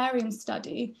is the barium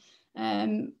study,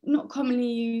 not commonly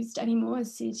used anymore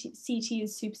as CT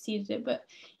has superseded it, but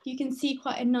you can see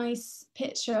quite a nice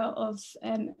picture of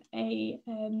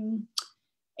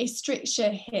a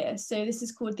stricture here. So this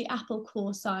is called the apple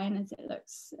core sign, as it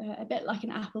looks a bit like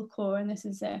an apple core, and this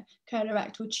is a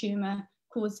colorectal tumour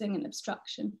causing an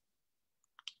obstruction.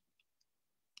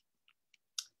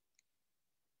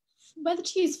 Whether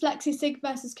to use flexi-sig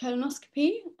versus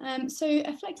colonoscopy. So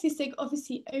a flexi-sig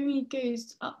obviously only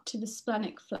goes up to the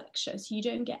splenic flexure, so you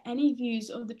don't get any views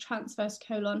of the transverse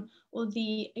colon or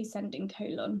the ascending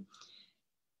colon.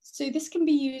 So this can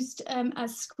be used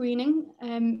as screening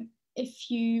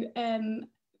if you,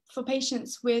 for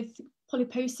patients with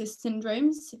polyposis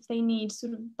syndromes, if they need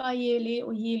sort of bi-yearly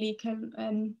or yearly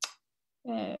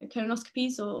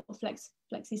colonoscopies or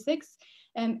flexi-sigs,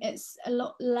 it's a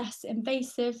lot less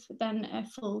invasive than a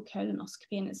full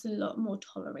colonoscopy, and it's a lot more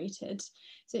tolerated.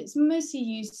 So it's mostly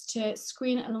used to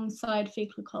screen alongside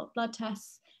fecal occult blood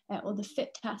tests or the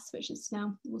FIT test, which is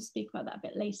now, we'll speak about that a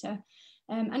bit later.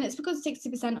 And it's because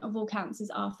 60% of all cancers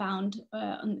are found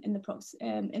in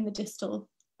the distal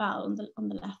bowel on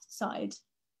the left side.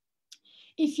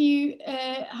 If you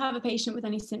have a patient with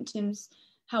any symptoms,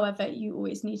 however, you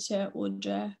always need to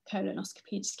order a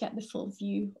colonoscopy to get the full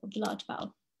view of the large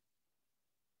bowel.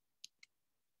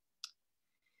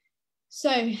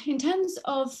 So in terms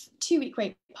of 2-week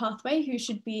wait pathway, who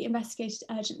should be investigated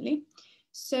urgently?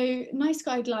 So NICE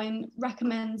guideline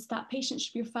recommends that patients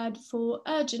should be referred for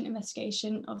urgent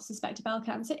investigation of suspected bowel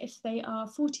cancer if they are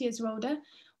 40 years or older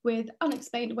with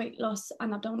unexplained weight loss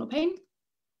and abdominal pain,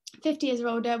 50 years or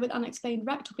older with unexplained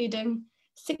rectal bleeding,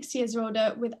 60 years or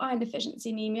older with iron deficiency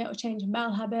anemia or change in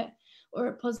bowel habit, or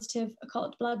a positive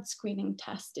occult blood screening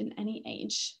test in any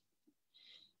age.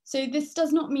 So this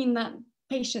does not mean that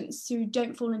patients who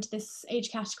don't fall into this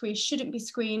age category shouldn't be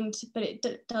screened, but it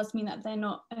does mean that they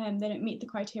don't meet the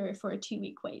criteria for a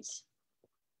 2-week wait.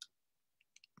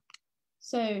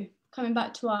 So coming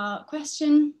back to our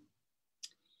question,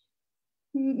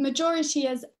 majority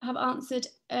have answered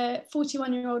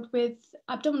 41-year-old with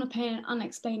abdominal pain and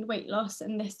unexplained weight loss,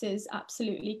 and this is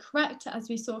absolutely correct, as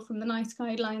we saw from the NICE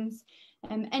guidelines.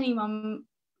 Anyone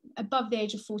above the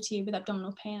age of 40 with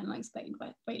abdominal pain and unexplained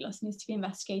weight loss needs to be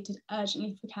investigated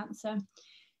urgently for cancer.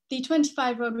 The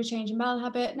 25-year-old with change in bowel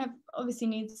habit obviously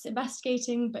needs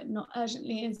investigating, but not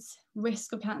urgently, as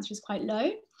risk of cancer is quite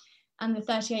low. And the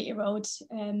 38-year-old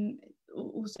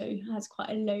also has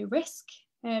quite a low risk.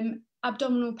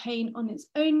 Abdominal pain on its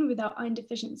own without iron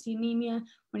deficiency anemia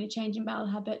or any change in bowel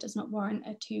habit does not warrant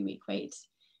a 2-week wait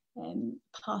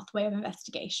pathway of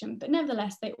investigation, but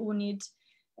nevertheless they all need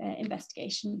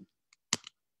investigation.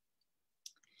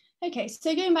 Okay,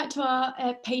 so going back to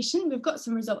our patient, we've got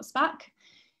some results back.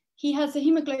 He has a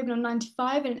hemoglobin of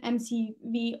 95 and an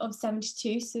MCV of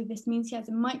 72, so this means he has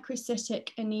a microcytic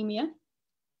anemia.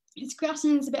 His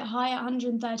creatinine is a bit high at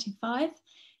 135.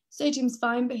 Sodium's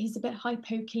fine, but he's a bit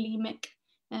hypokalemic,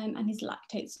 and his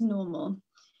lactate's normal.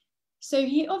 So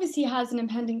he obviously has an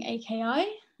impending AKI.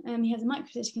 He has a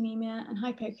microcytic anemia and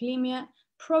hypokalemia,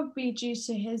 probably due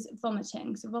to his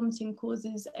vomiting. So vomiting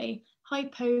causes a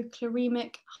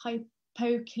hypochloremic,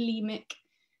 hypokalemic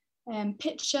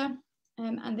picture,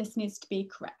 and this needs to be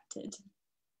corrected.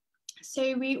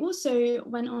 So we also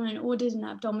went on and ordered an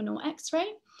abdominal X-ray,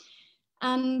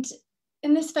 and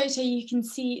in this photo you can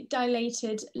see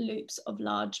dilated loops of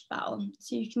large bowel.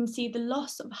 So you can see the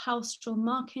loss of haustral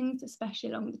markings,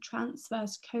 especially along the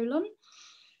transverse colon,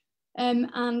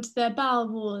 and the bowel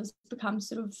wall has become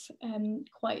sort of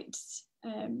quite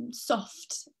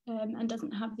soft and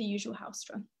doesn't have the usual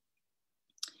haustra.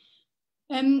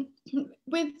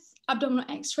 With abdominal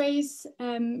X-rays,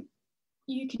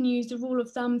 you can use the rule of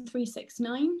thumb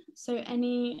 369. So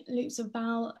any loops of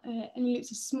bowel, any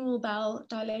loops of small bowel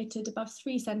dilated above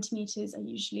 3 centimeters are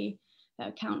usually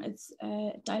counted as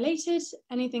dilated.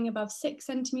 Anything above 6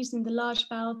 centimeters in the large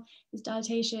bowel is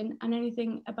dilatation, and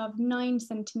anything above 9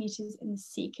 centimeters in the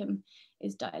cecum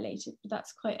is dilated. But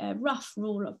that's quite a rough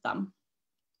rule of thumb.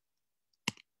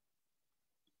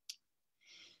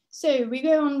 So we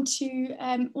go on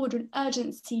to order an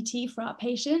urgent CT for our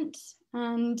patient,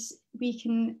 and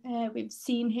we've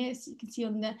seen here, so you can see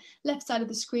on the left side of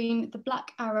the screen, the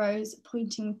black arrows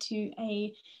pointing to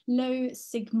a low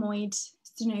sigmoid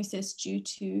stenosis due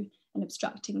to an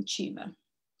obstructing tumour.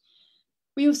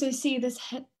 We also see this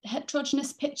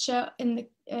heterogeneous picture in the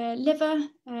liver,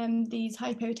 these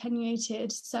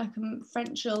hypoattenuated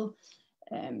circumferential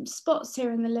spots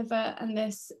here in the liver, and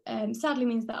this sadly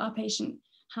means that our patient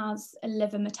has a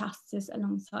liver metastasis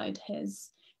alongside his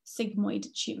sigmoid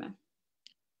tumour.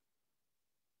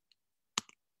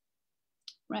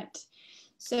 Right,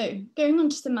 so going on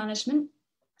to the management,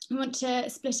 we want to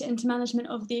split it into management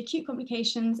of the acute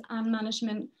complications and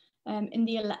management in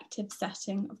the elective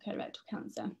setting of colorectal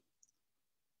cancer.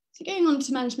 So going on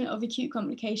to management of acute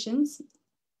complications,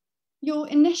 your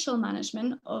initial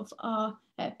management of our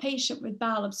patient with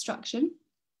bowel obstruction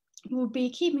will be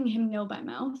keeping him nil by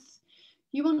mouth.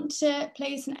 You want to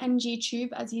place an NG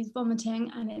tube as he's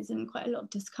vomiting and is in quite a lot of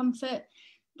discomfort.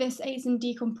 This aids in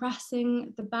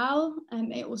decompressing the bowel,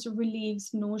 and it also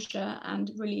relieves nausea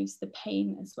and relieves the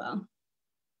pain as well.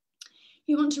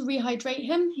 You want to rehydrate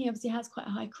him. He obviously has quite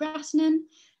a high creatinine,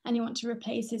 and you want to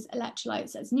replace his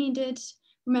electrolytes as needed.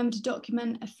 Remember to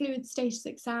document a fluid status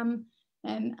exam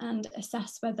and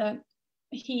assess whether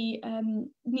he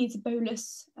needs a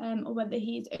bolus or whether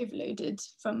he's overloaded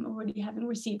from already having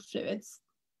received fluids.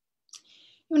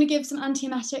 You want to give some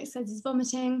antiemetics as he's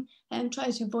vomiting and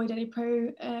try to avoid any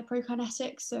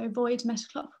prokinetics, so avoid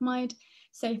metoclopramide.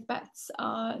 Safe bets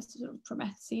are sort of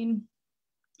promethazine,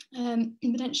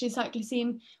 potentially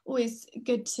cyclizine. Always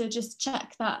good to just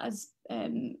check that, as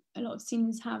a lot of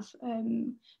seniors have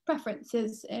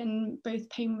preferences in both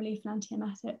pain relief and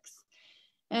antiemetics.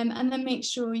 And then make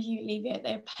sure you alleviate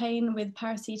their pain with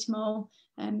paracetamol,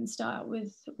 start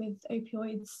with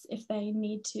opioids if they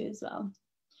need to as well.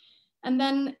 And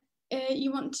then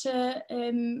you want to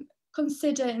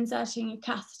consider inserting a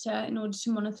catheter in order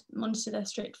to monitor their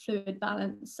strict fluid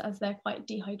balance, as they're quite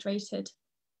dehydrated.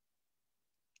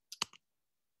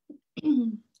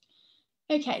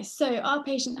 Okay, so our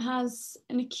patient has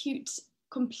an acute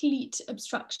complete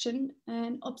obstruction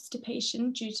and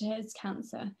obstipation due to his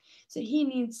cancer. So he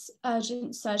needs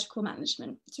urgent surgical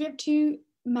management. So we have two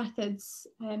methods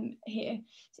here.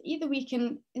 So either we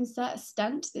can insert a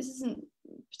stent. This isn't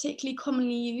particularly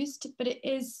commonly used, but it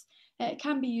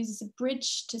can be used as a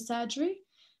bridge to surgery.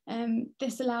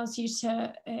 This allows you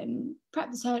to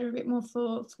prep the surgery a bit more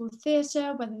for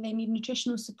theatre, whether they need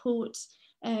nutritional support,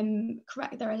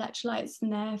 correct their electrolytes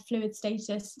and their fluid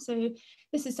status. So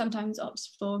this is sometimes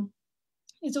opted for.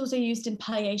 It's also used in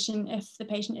palliation if the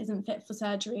patient isn't fit for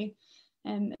surgery,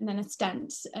 and then a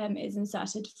stent is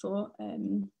inserted for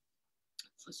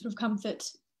sort of comfort.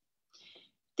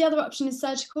 The other option is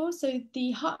surgical. So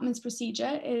the Hartmann's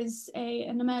procedure is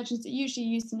an emergency, usually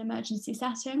used in an emergency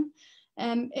setting.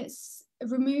 It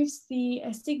removes the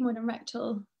sigmoid and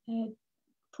rectal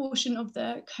portion of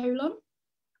the colon,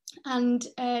 and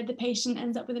the patient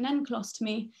ends up with an end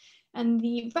colostomy, and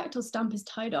the rectal stump is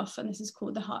tied off, and this is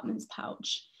called the Hartmann's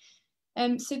pouch.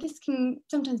 So this can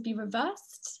sometimes be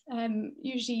reversed.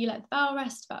 Usually you let the bowel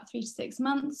rest about 3 to 6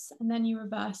 months, and then you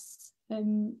reverse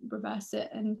it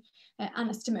and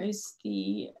anastomose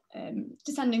the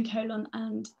descending colon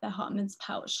and the Hartmann's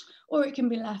pouch, or it can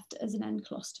be left as an end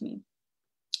colostomy.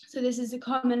 So this is a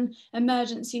common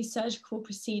emergency surgical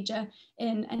procedure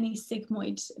in any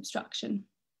sigmoid obstruction.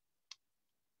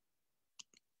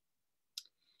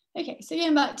 Okay, so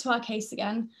going back to our case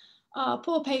again, our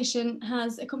poor patient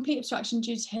has a complete obstruction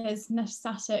due to his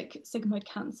metastatic sigmoid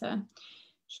cancer.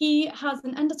 He has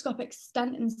an endoscopic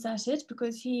stent inserted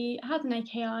because he had an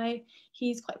AKI.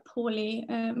 He's quite poorly.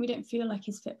 We don't feel like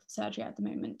he's fit for surgery at the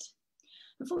moment.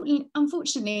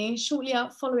 Unfortunately, shortly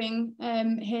out following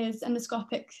his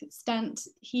endoscopic stent,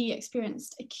 he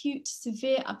experienced acute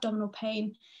severe abdominal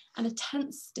pain and a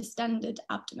tense distended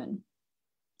abdomen.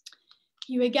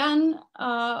 You again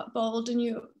are bold and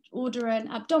you order an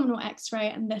abdominal x-ray,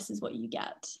 and this is what you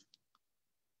get.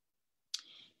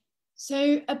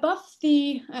 So below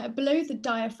the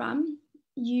diaphragm,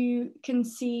 you can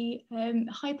see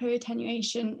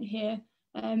hypoattenuation here.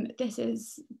 This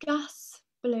is gas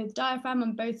below the diaphragm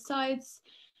on both sides,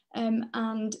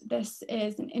 and this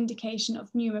is an indication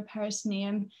of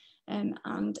pneumoperitoneum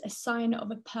and a sign of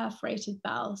a perforated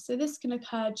bowel. So this can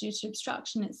occur due to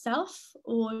obstruction itself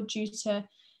or due to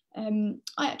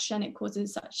iatrogenic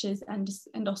causes such as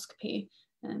endoscopy.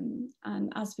 And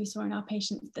as we saw in our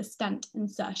patient, the stent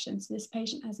insertion. So this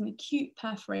patient has an acute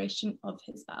perforation of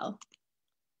his bowel.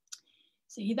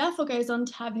 So he therefore goes on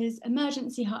to have his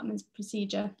emergency Hartmann's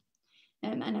procedure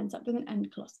and ends up with an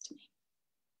end colostomy.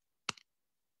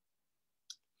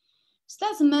 So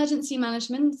that's emergency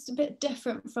management. It's a bit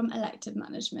different from elective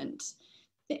management.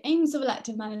 The aims of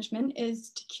elective management is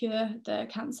to cure the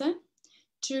cancer,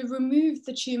 to remove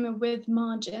the tumour with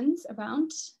margins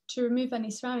around, to remove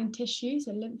any surrounding tissue,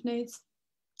 so lymph nodes,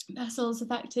 vessels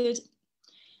affected,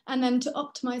 and then to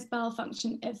optimise bowel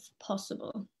function if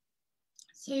possible.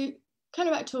 So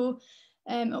colorectal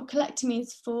or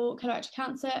colectomies for colorectal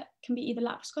cancer can be either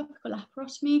laparoscopic or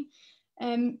laparotomy.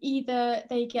 Either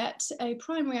they get a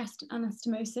primary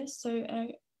anastomosis, so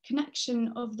a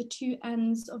connection of the two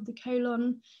ends of the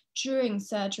colon during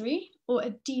surgery, or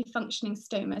a defunctioning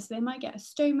stoma. So they might get a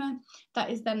stoma that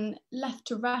is then left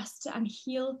to rest and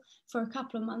heal for a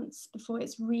couple of months before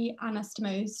it's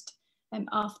re-anastomosed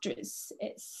after it's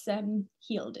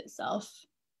healed itself.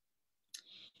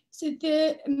 So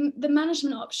the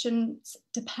management options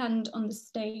depend on the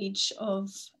stage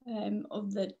of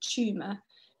the tumour.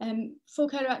 For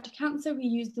colorectal cancer, we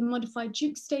use the modified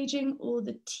Duke staging or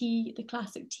the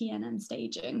classic TNM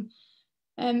staging.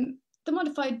 The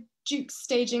modified Duke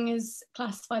staging is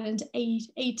classified into A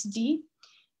to D.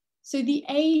 So the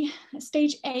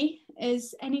stage A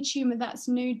is any tumour that's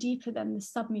no deeper than the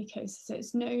submucosa, so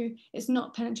it's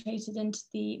not penetrated into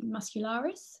the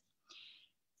muscularis.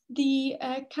 The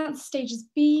cancer stages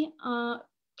B are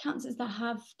cancers that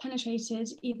have penetrated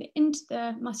either into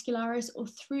the muscularis or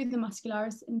through the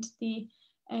muscularis into the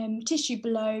tissue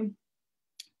below,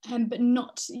 but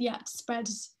not yet spread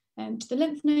to the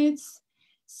lymph nodes.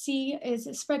 C is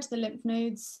a spread to the lymph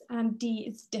nodes, and D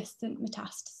is distant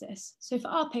metastasis. So for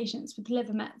our patients with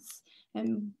liver mets,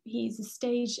 he's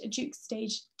a Duke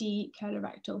stage D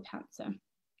colorectal cancer.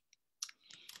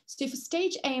 So for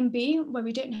stage A and B, where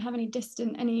we don't have any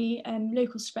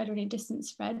local spread or any distant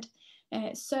spread,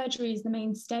 surgery is the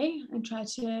mainstay, and try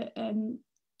to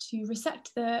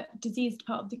resect the diseased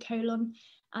part of the colon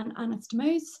and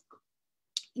anastomose.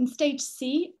 In stage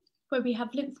C, where we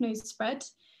have lymph node spread,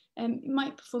 you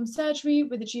might perform surgery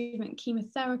with adjuvant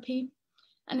chemotherapy.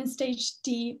 And in stage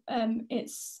D,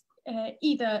 it's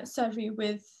either surgery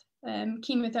with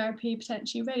chemotherapy,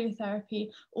 potentially radiotherapy,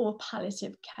 or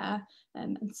palliative care,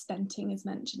 and stenting as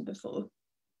mentioned before.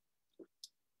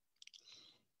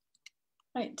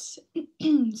 Right,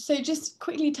 so just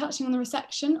quickly touching on the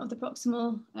resection of the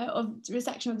proximal,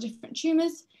 resection of the different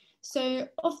tumours. So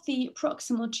of the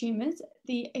proximal tumours,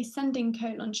 the ascending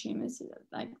colon tumours,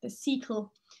 like the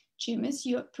cecal tumours,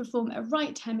 you perform a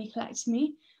right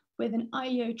hemicolectomy with an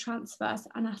iliotransverse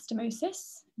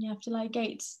anastomosis. You have to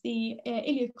ligate the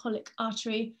iliocolic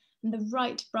artery and the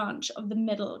right branch of the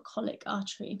middle colic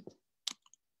artery.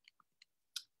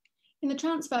 In the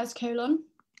transverse colon,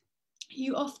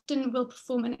 you often will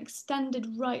perform an extended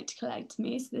right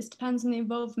colectomy. So this depends on the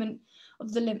involvement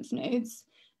of the lymph nodes.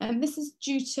 This is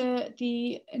due to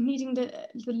needing the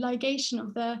ligation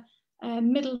of the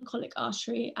middle colic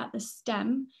artery at the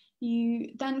stem.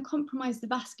 You then compromise the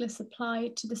vascular supply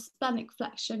to the splenic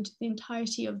flexion to the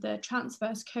entirety of the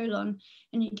transverse colon,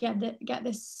 and you get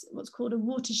this what's called a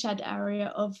watershed area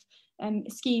of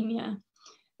ischemia,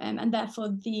 and therefore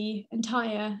the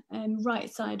entire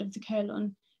right side of the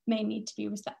colon may need to be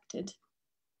resected.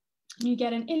 You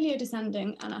get an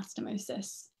iliodescending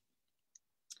anastomosis.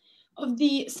 Of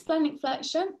the splenic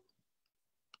flexure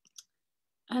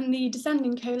and the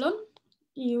descending colon,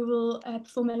 you will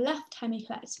perform a left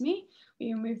hemicolectomy, where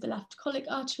you remove the left colic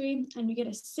artery and you get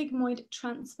a sigmoid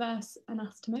transverse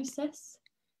anastomosis.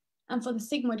 And for the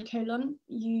sigmoid colon,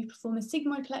 you perform a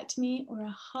sigmoid colectomy or a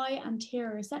high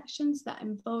anterior resection, so that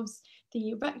involves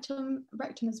the rectum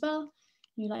as well,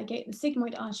 You ligate the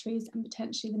sigmoid arteries and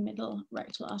potentially the middle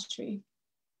rectal artery.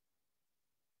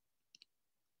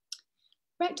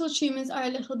 Rectal tumours are a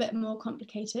little bit more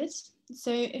complicated.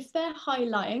 So if they're high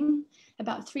lying,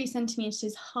 about 3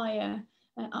 centimetres higher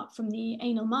up from the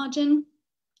anal margin,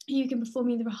 you can perform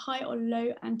either a high or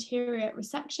low anterior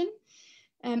resection.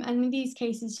 And in these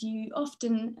cases, you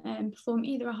often perform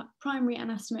either a primary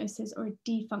anastomosis or a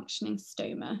defunctioning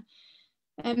stoma.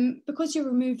 Because you're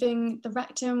removing the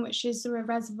rectum, which is sort of a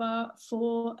reservoir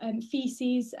for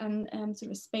feces and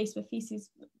sort of a space where feces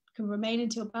can remain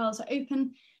until bowels are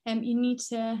open, you need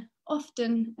to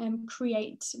often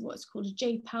create what's called a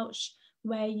J pouch,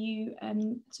 where you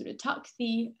sort of tuck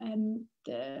the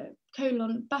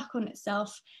colon back on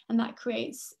itself, and that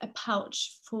creates a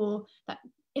pouch that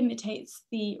imitates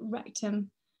the rectum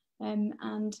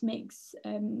and makes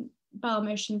bowel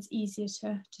motions easier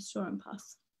to store and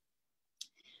pass.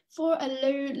 For a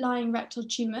low-lying rectal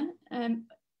tumour,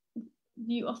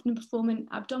 you often perform an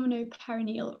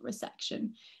abdominoperineal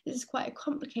resection. This is quite a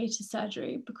complicated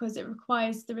surgery because it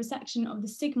requires the resection of the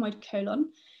sigmoid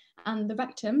colon and the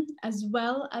rectum, as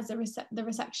well as the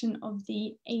resection of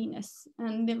the anus.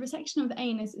 And the resection of the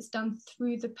anus is done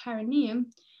through the perineum,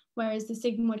 whereas the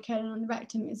sigmoid colon and the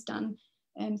rectum is done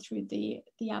through the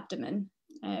abdomen.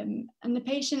 And the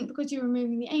patient, because you're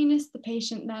removing the anus, the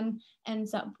patient then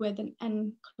ends up with an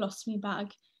end colostomy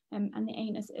bag, and the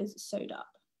anus is sewed up.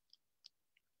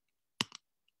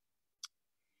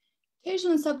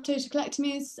 Total and subtotal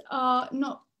colectomies are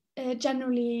not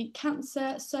generally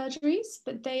cancer surgeries,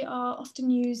 but they are often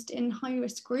used in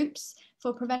high-risk groups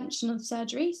for prevention of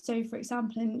surgery. So, for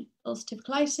example, in ulcerative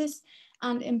colitis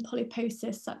and in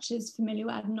polyposis, such as familial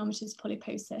adenomatous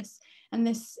polyposis. And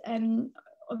this,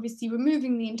 obviously,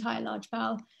 removing the entire large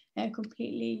bowel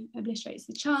completely obliterates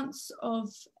the chance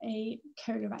of a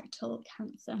colorectal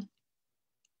cancer.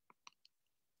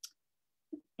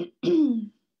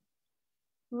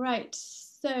 Right,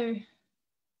 so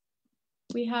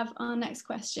we have our next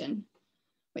question,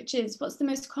 which is, what's the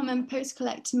most common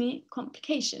post-colectomy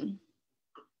complication?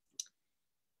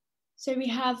 So we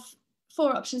have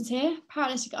 4 options here: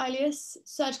 paralytic ileus,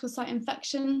 surgical site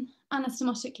infection,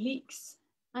 anastomotic leaks,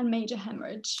 and major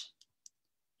hemorrhage.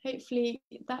 Hopefully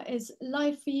that is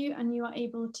live for you and you are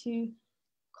able to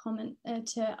comment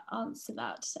to answer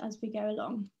that as we go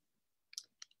along.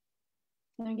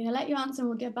 So I'm going to let you answer and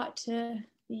we'll get back to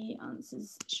the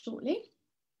answers shortly.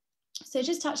 So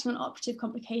just touching on operative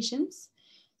complications.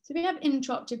 So we have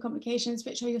intraoperative complications,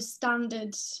 which are your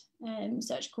standard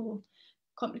surgical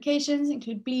complications,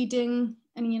 include bleeding,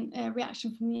 any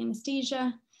reaction from the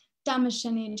anaesthesia, damage to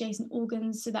any adjacent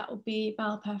organs, so that will be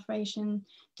bowel perforation,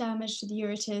 damage to the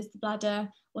ureters, the bladder,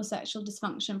 or sexual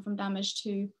dysfunction from damage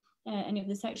to any of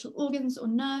the sexual organs or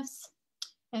nerves,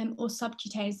 or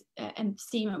subcutaneous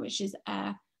emphysema, which is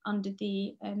air under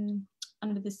the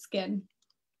skin,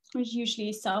 which is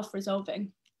usually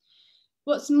self-resolving.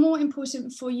 What's more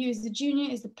important for you as a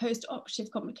junior is the post-operative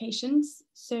complications.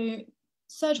 So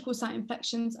surgical site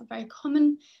infections are very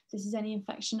common. This is any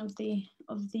infection of the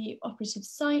operative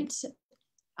site,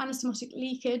 anastomotic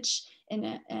leakage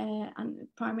in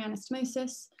primary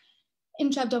anastomosis,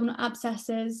 intra-abdominal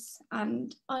abscesses,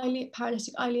 and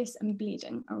paralytic ileus and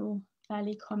bleeding are all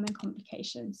fairly common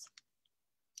complications.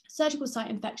 Surgical site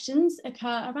infections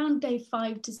occur around day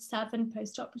 5 to 7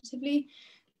 post-operatively.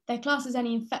 They're classed as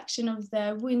any infection of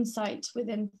the wound site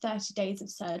within 30 days of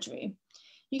surgery.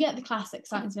 You get the classic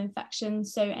signs of infection,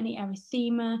 so any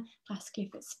erythema, classically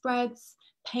if it spreads,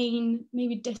 pain,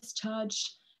 maybe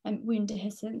discharge, and wound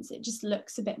dehiscence. It just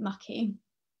looks a bit mucky.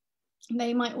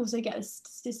 They might also get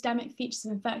systemic features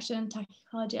of infection,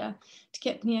 tachycardia,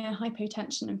 tachypnea,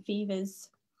 hypotension, and fevers.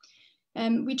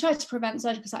 We try to prevent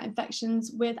surgical site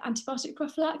infections with antibiotic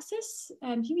prophylaxis.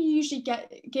 You usually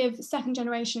give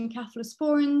second-generation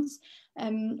cephalosporins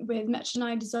with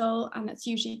metronidazole, and that's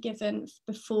usually given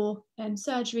before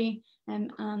surgery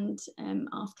and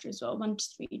after as well, 1 to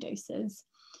 3 doses.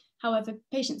 However,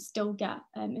 patients still get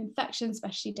infections,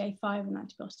 especially day 5, and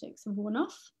antibiotics have worn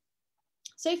off.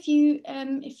 So if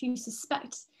you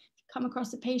suspect, come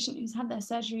across a patient who's had their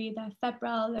surgery, they're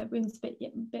febrile, their wound's a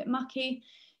bit mucky,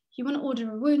 you want to order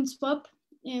a wound swab,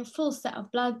 full set of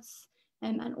bloods,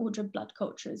 and order a blood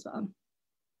culture as well.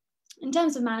 In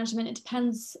terms of management, it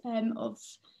depends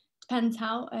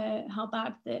how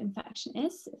bad the infection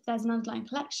is. If there's an underlying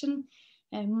collection,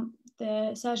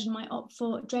 the surgeon might opt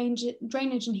for drainage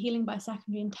and healing by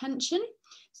secondary intention.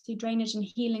 So drainage and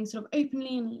healing sort of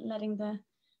openly and letting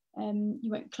you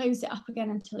won't close it up again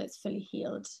until it's fully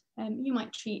healed. You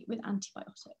might treat with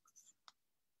antibiotics.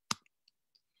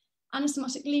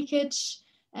 Anastomotic leakage,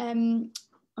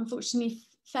 unfortunately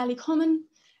fairly common,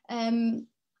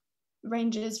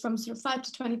 ranges from sort of 5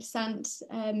 to 20%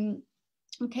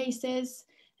 in cases.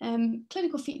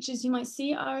 Clinical features you might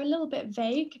see are a little bit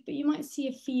vague, but you might see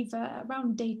a fever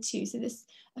around day 2. So this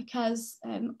occurs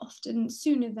often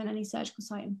sooner than any surgical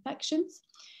site infections.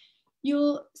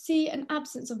 You'll see an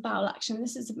absence of bowel action.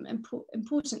 This is an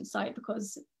important site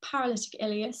because paralytic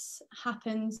ileus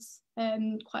happens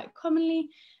quite commonly,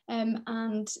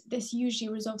 and this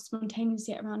usually resolves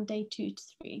spontaneously at around day 2 to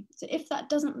 3. So if that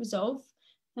doesn't resolve,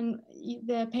 and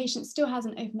the patient still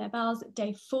hasn't opened their bowels at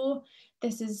day 4,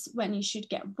 this is when you should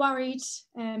get worried,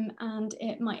 and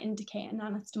it might indicate an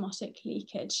anastomotic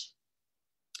leakage.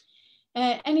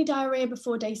 Any diarrhea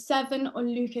before day 7 or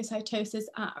leukocytosis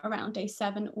at around day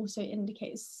 7 also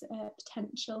indicates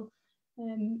potential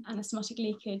anastomotic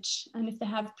leakage. And if they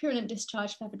have purulent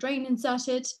discharge, if they have a drain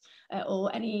inserted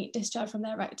or any discharge from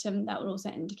their rectum, that will also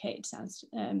indicate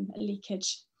a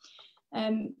leakage.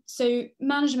 So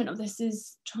management of this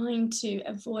is trying to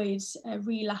avoid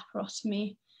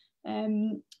re-laparotomy,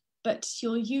 but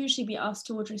you'll usually be asked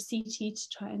to order a CT to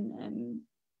try and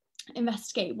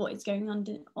investigate what is going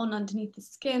on underneath the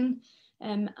skin,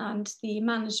 and the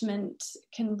management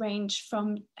can range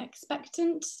from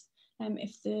expectant,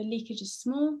 if the leakage is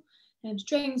small,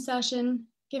 drain insertion,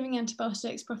 giving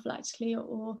antibiotics prophylactically,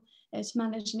 or to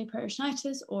manage any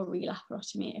peritonitis, or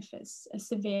re-laparotomy if it's a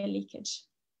severe leakage.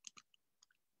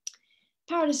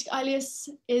 Paralytic ileus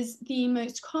is the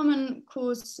most common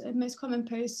cause, most common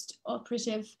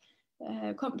post-operative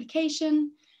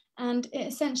complication, and it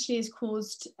essentially is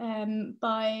caused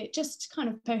by just kind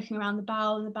of poking around the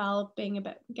bowel, and the bowel getting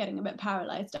a bit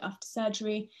paralysed after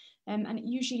surgery, and it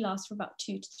usually lasts for about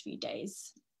 2 to 3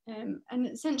 days. And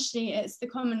essentially, it's the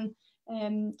common,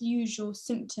 usual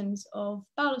symptoms of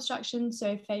bowel obstruction,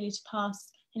 so failure to pass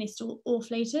any stool or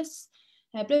flatus.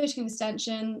 Bloating and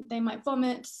distension, they might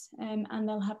vomit, and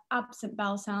they'll have absent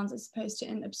bowel sounds as opposed to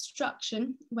an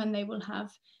obstruction when they will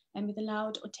have either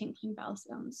loud or tinkling bowel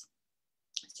sounds.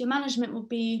 So your management will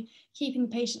be keeping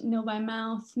the patient nil by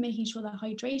mouth, making sure they're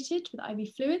hydrated with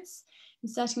IV fluids,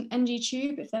 inserting an NG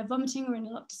tube if they're vomiting or in a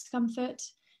lot of discomfort,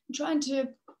 and trying to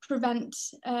prevent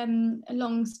a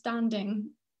long-standing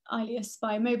ileus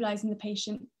by immobilising the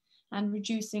patient and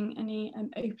reducing any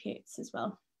opiates as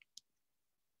well.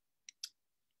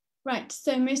 Right,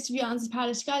 so most of you answered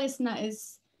paralytic ileus, and that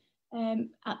is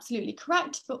absolutely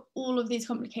correct, but all of these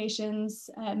complications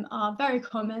are very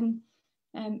common,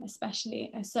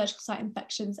 especially surgical site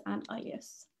infections and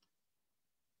ileus.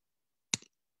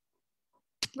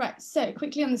 Right, so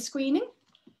quickly on the screening.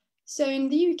 So in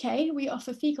the UK, we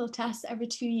offer fecal tests every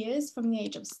 2 years from the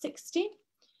age of 60.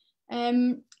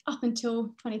 Up until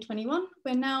 2021,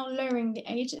 we're now lowering the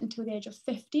age until the age of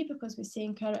 50 because we're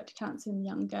seeing colorectal cancer in the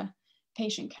younger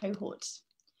patient cohort.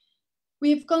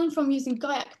 We've gone from using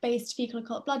GAIAC-based fecal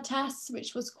occult blood tests,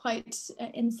 which was quite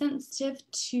insensitive,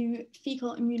 to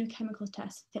fecal immunochemical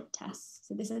tests, FIT tests.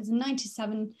 So this is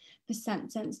 97%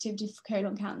 sensitivity for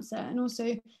colon cancer, and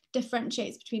also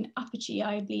differentiates between upper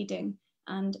GI bleeding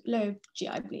and low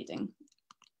GI bleeding.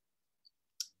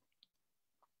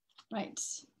 Right,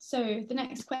 so the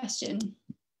next question.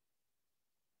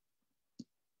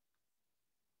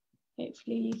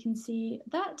 Hopefully you can see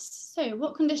that. So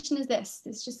what condition is this?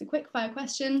 It's just a quick fire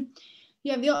question.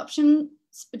 You have the options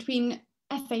between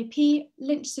FAP,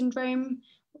 Lynch syndrome,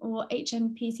 or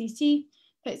HNPCC,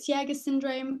 Peutz-Jeghers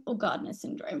syndrome, or Gardner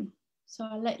syndrome. So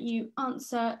I'll let you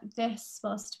answer this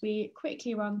whilst we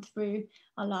quickly run through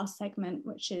our last segment,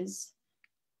 which is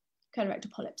colorectal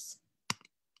polyps.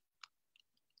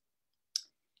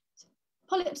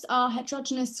 Polyps are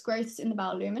heterogeneous growths in the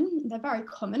bowel lumen. They're very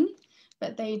common,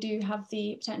 but they do have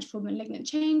the potential for malignant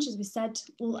change. As we said,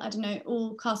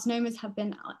 all carcinomas have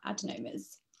been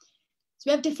adenomas. So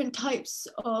we have different types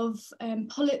of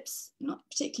polyps, not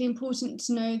particularly important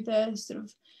to know the sort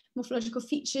of morphological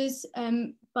features,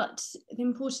 but the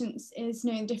importance is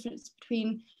knowing the difference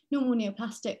between normal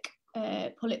neoplastic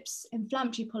polyps,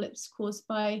 inflammatory polyps caused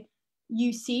by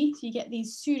UC, so you get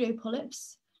these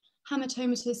pseudopolyps,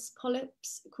 hematomatous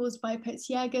polyps caused by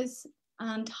Peutz-Jeghers,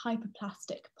 and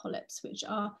hyperplastic polyps, which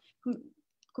are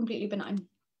completely benign.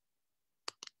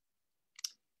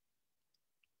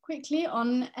 Quickly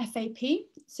on FAP.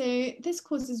 So this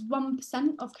causes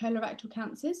 1% of colorectal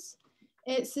cancers.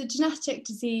 It's a genetic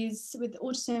disease with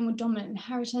autosomal dominant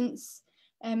inheritance,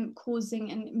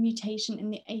 causing a mutation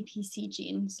in the APC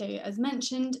gene. So as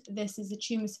mentioned, this is a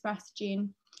tumor suppressor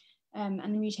gene, and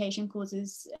the mutation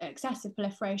causes excessive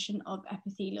proliferation of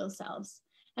epithelial cells.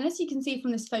 And as you can see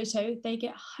from this photo, they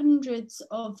get hundreds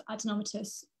of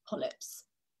adenomatous polyps.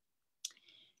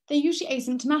 They're usually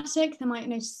asymptomatic. They might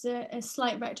notice a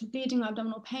slight rectal bleeding or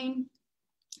abdominal pain,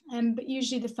 but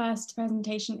usually the first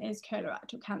presentation is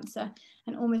colorectal cancer,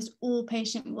 and almost all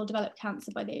patients will develop cancer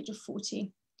by the age of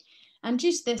 40. And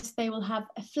due to this, they will have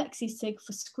a flexi-sig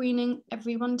for screening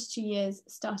every 1 to 2 years,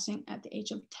 starting at the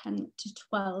age of 10 to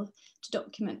 12, to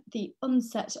document the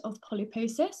onset of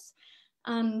polyposis.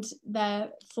 And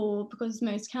therefore, because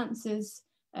most cancers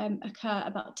occur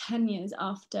about 10 years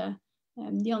after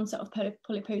the onset of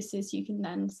polyposis, you can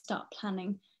then start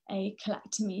planning a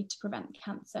colectomy to prevent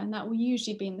cancer, and that will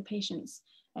usually be in the patient's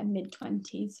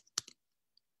mid-20s.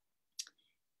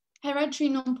 Hereditary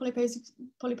non-polyposis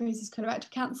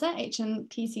colorectal cancer,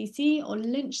 HNPCC, or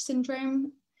Lynch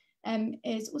syndrome,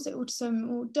 is also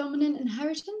autosomal dominant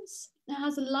inheritance. It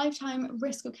has a lifetime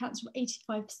risk of cancer of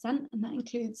 85%, and that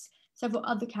includes several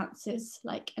other cancers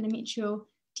like endometrial,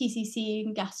 TCC,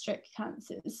 and gastric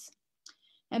cancers.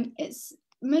 It's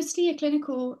mostly a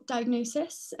clinical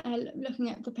diagnosis, looking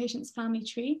at the patient's family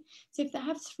tree. So if they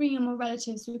have 3 or more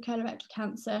relatives with colorectal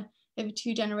cancer over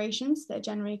 2 generations, they're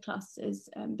generally classed as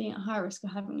being at high risk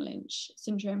of having Lynch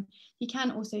syndrome. You can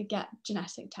also get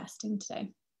genetic testing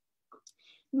today.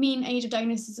 Mean age of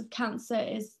diagnosis of cancer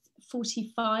is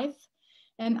 45,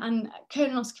 and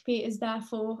colonoscopy is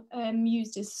therefore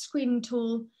used as a screening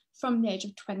tool from the age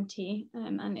of 20,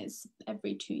 and it's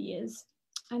every 2 years.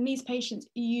 And these patients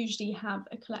usually have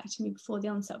a colectomy before the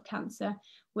onset of cancer,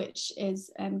 which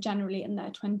is generally in their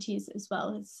 20s as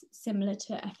well, as similar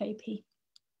to FAP.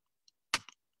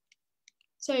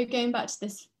 So going back to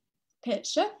this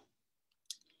picture,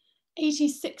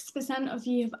 86% of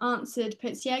you have answered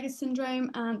Peutz-Jeghers syndrome,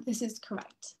 and this is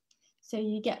correct. So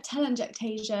you get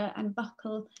telangiectasia and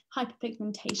buccal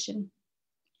hyperpigmentation.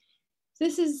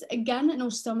 This is, again, an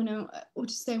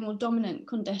autosomal dominant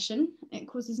condition. It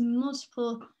causes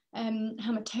multiple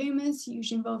hematomas,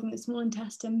 usually involving the small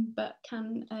intestine, but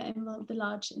can involve the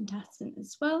large intestine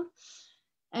as well.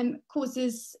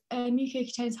 Causes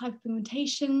mucocutaneous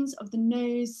hyperpigmentations of the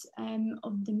nose,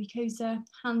 of the mucosa,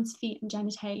 hands, feet, and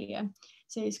genitalia.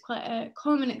 So it's quite a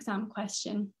common exam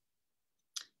question,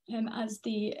 as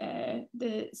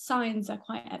the signs are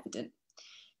quite evident.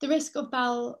 The risk of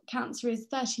bowel cancer is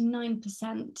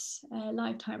 39%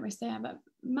 lifetime risk. They have a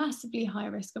massively high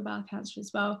risk of bowel cancer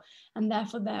as well, and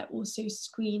therefore they're also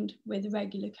screened with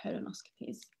regular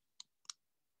colonoscopies.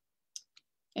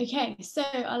 Okay, so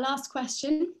our last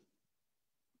question.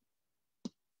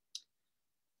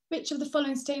 Which of the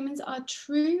following statements are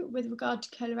true with regard to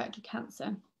colorectal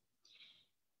cancer?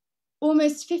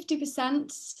 Almost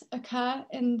 50% occur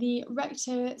in the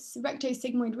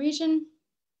rectosigmoid region.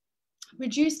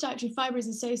 Reduced dietary fibre is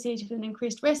associated with an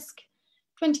increased risk.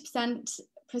 20%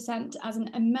 present as an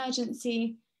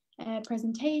emergency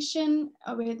presentation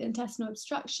with intestinal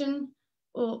obstruction,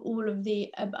 or all of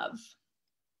the above.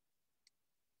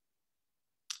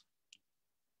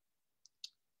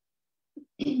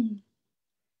 You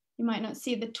might not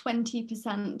see the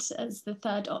 20% as the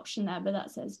third option there, but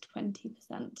that says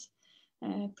 20%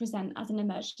 present as an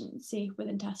emergency with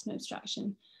intestinal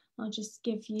obstruction. I'll just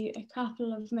give you a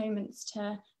couple of moments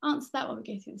to answer that while we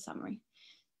go through the summary.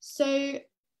 So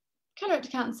colorectal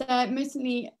cancer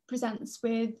mostly presents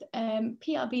with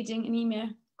PR bleeding,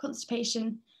 anemia,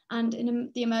 constipation, and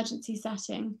in the emergency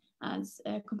setting as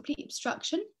a complete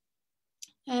obstruction.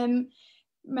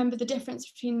 Remember the difference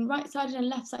between right-sided and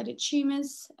left-sided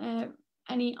tumours.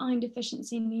 Any iron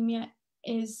deficiency anemia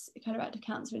is colorectal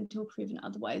cancer until proven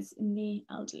otherwise in the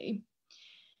elderly.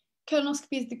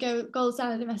 Colonoscopy is the gold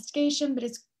standard investigation, but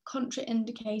is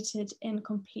contraindicated in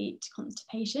complete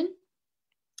constipation.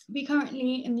 We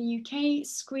currently in the UK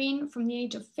screen from the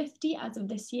age of 50 as of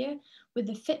this year with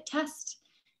the FIT test,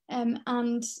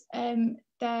 and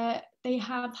they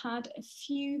have had a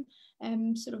few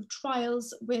sort of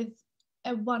trials with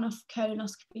a one-off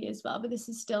colonoscopy as well, but this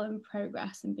is still in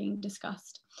progress and being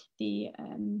discussed, the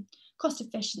cost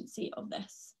efficiency of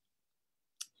this.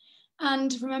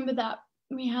 And remember that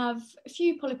we have a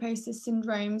few polyposis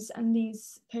syndromes, and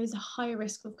these pose a high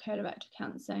risk of colorectal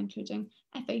cancer, including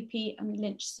FAP and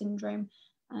Lynch syndrome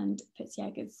and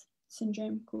Peutz-Jeghers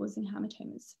syndrome causing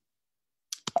hematomas.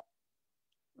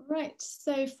 Right,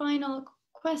 so final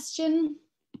question.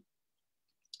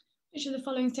 Which of the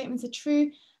following statements are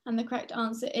true? And the correct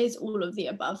answer is all of the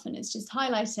above, and it's just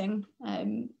highlighting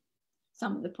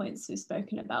some of the points we've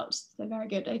spoken about. So very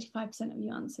good, 85% of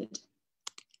you answered.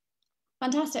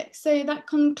 Fantastic, so that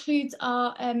concludes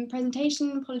our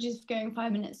presentation. Apologies for going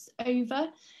 5 minutes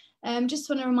over. Just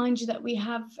want to remind you that we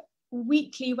have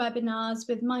weekly webinars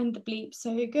with Mind the Bleep,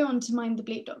 so go on to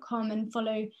mindthebleep.com and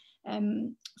follow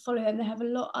them. They have a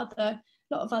lot of other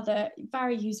lot of other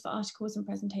very useful articles and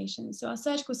presentations. So our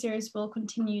surgical series will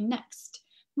continue next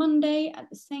Monday at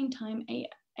the same time, 8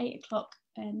 o'clock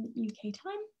UK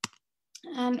time.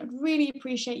 And I'd really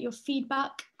appreciate your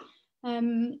feedback.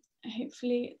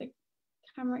 Hopefully the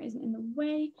camera isn't in the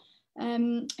way.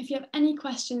 If you have any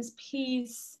questions,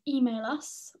 please email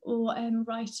us or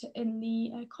write it in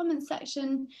the comments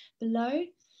section below.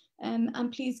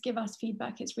 And please give us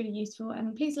feedback, it's really useful.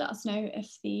 And please let us know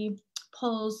if the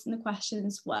polls and the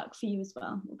questions work for you as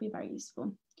well. It will be very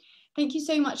useful. Thank you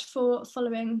so much for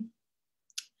following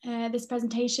this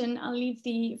presentation. I'll leave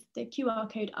the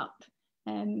QR code up.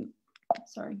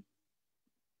 Sorry,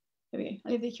 there we go.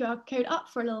 I'll leave the QR code up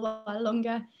for a little while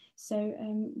longer, so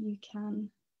you can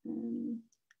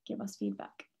give us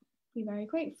feedback. We're very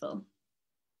grateful.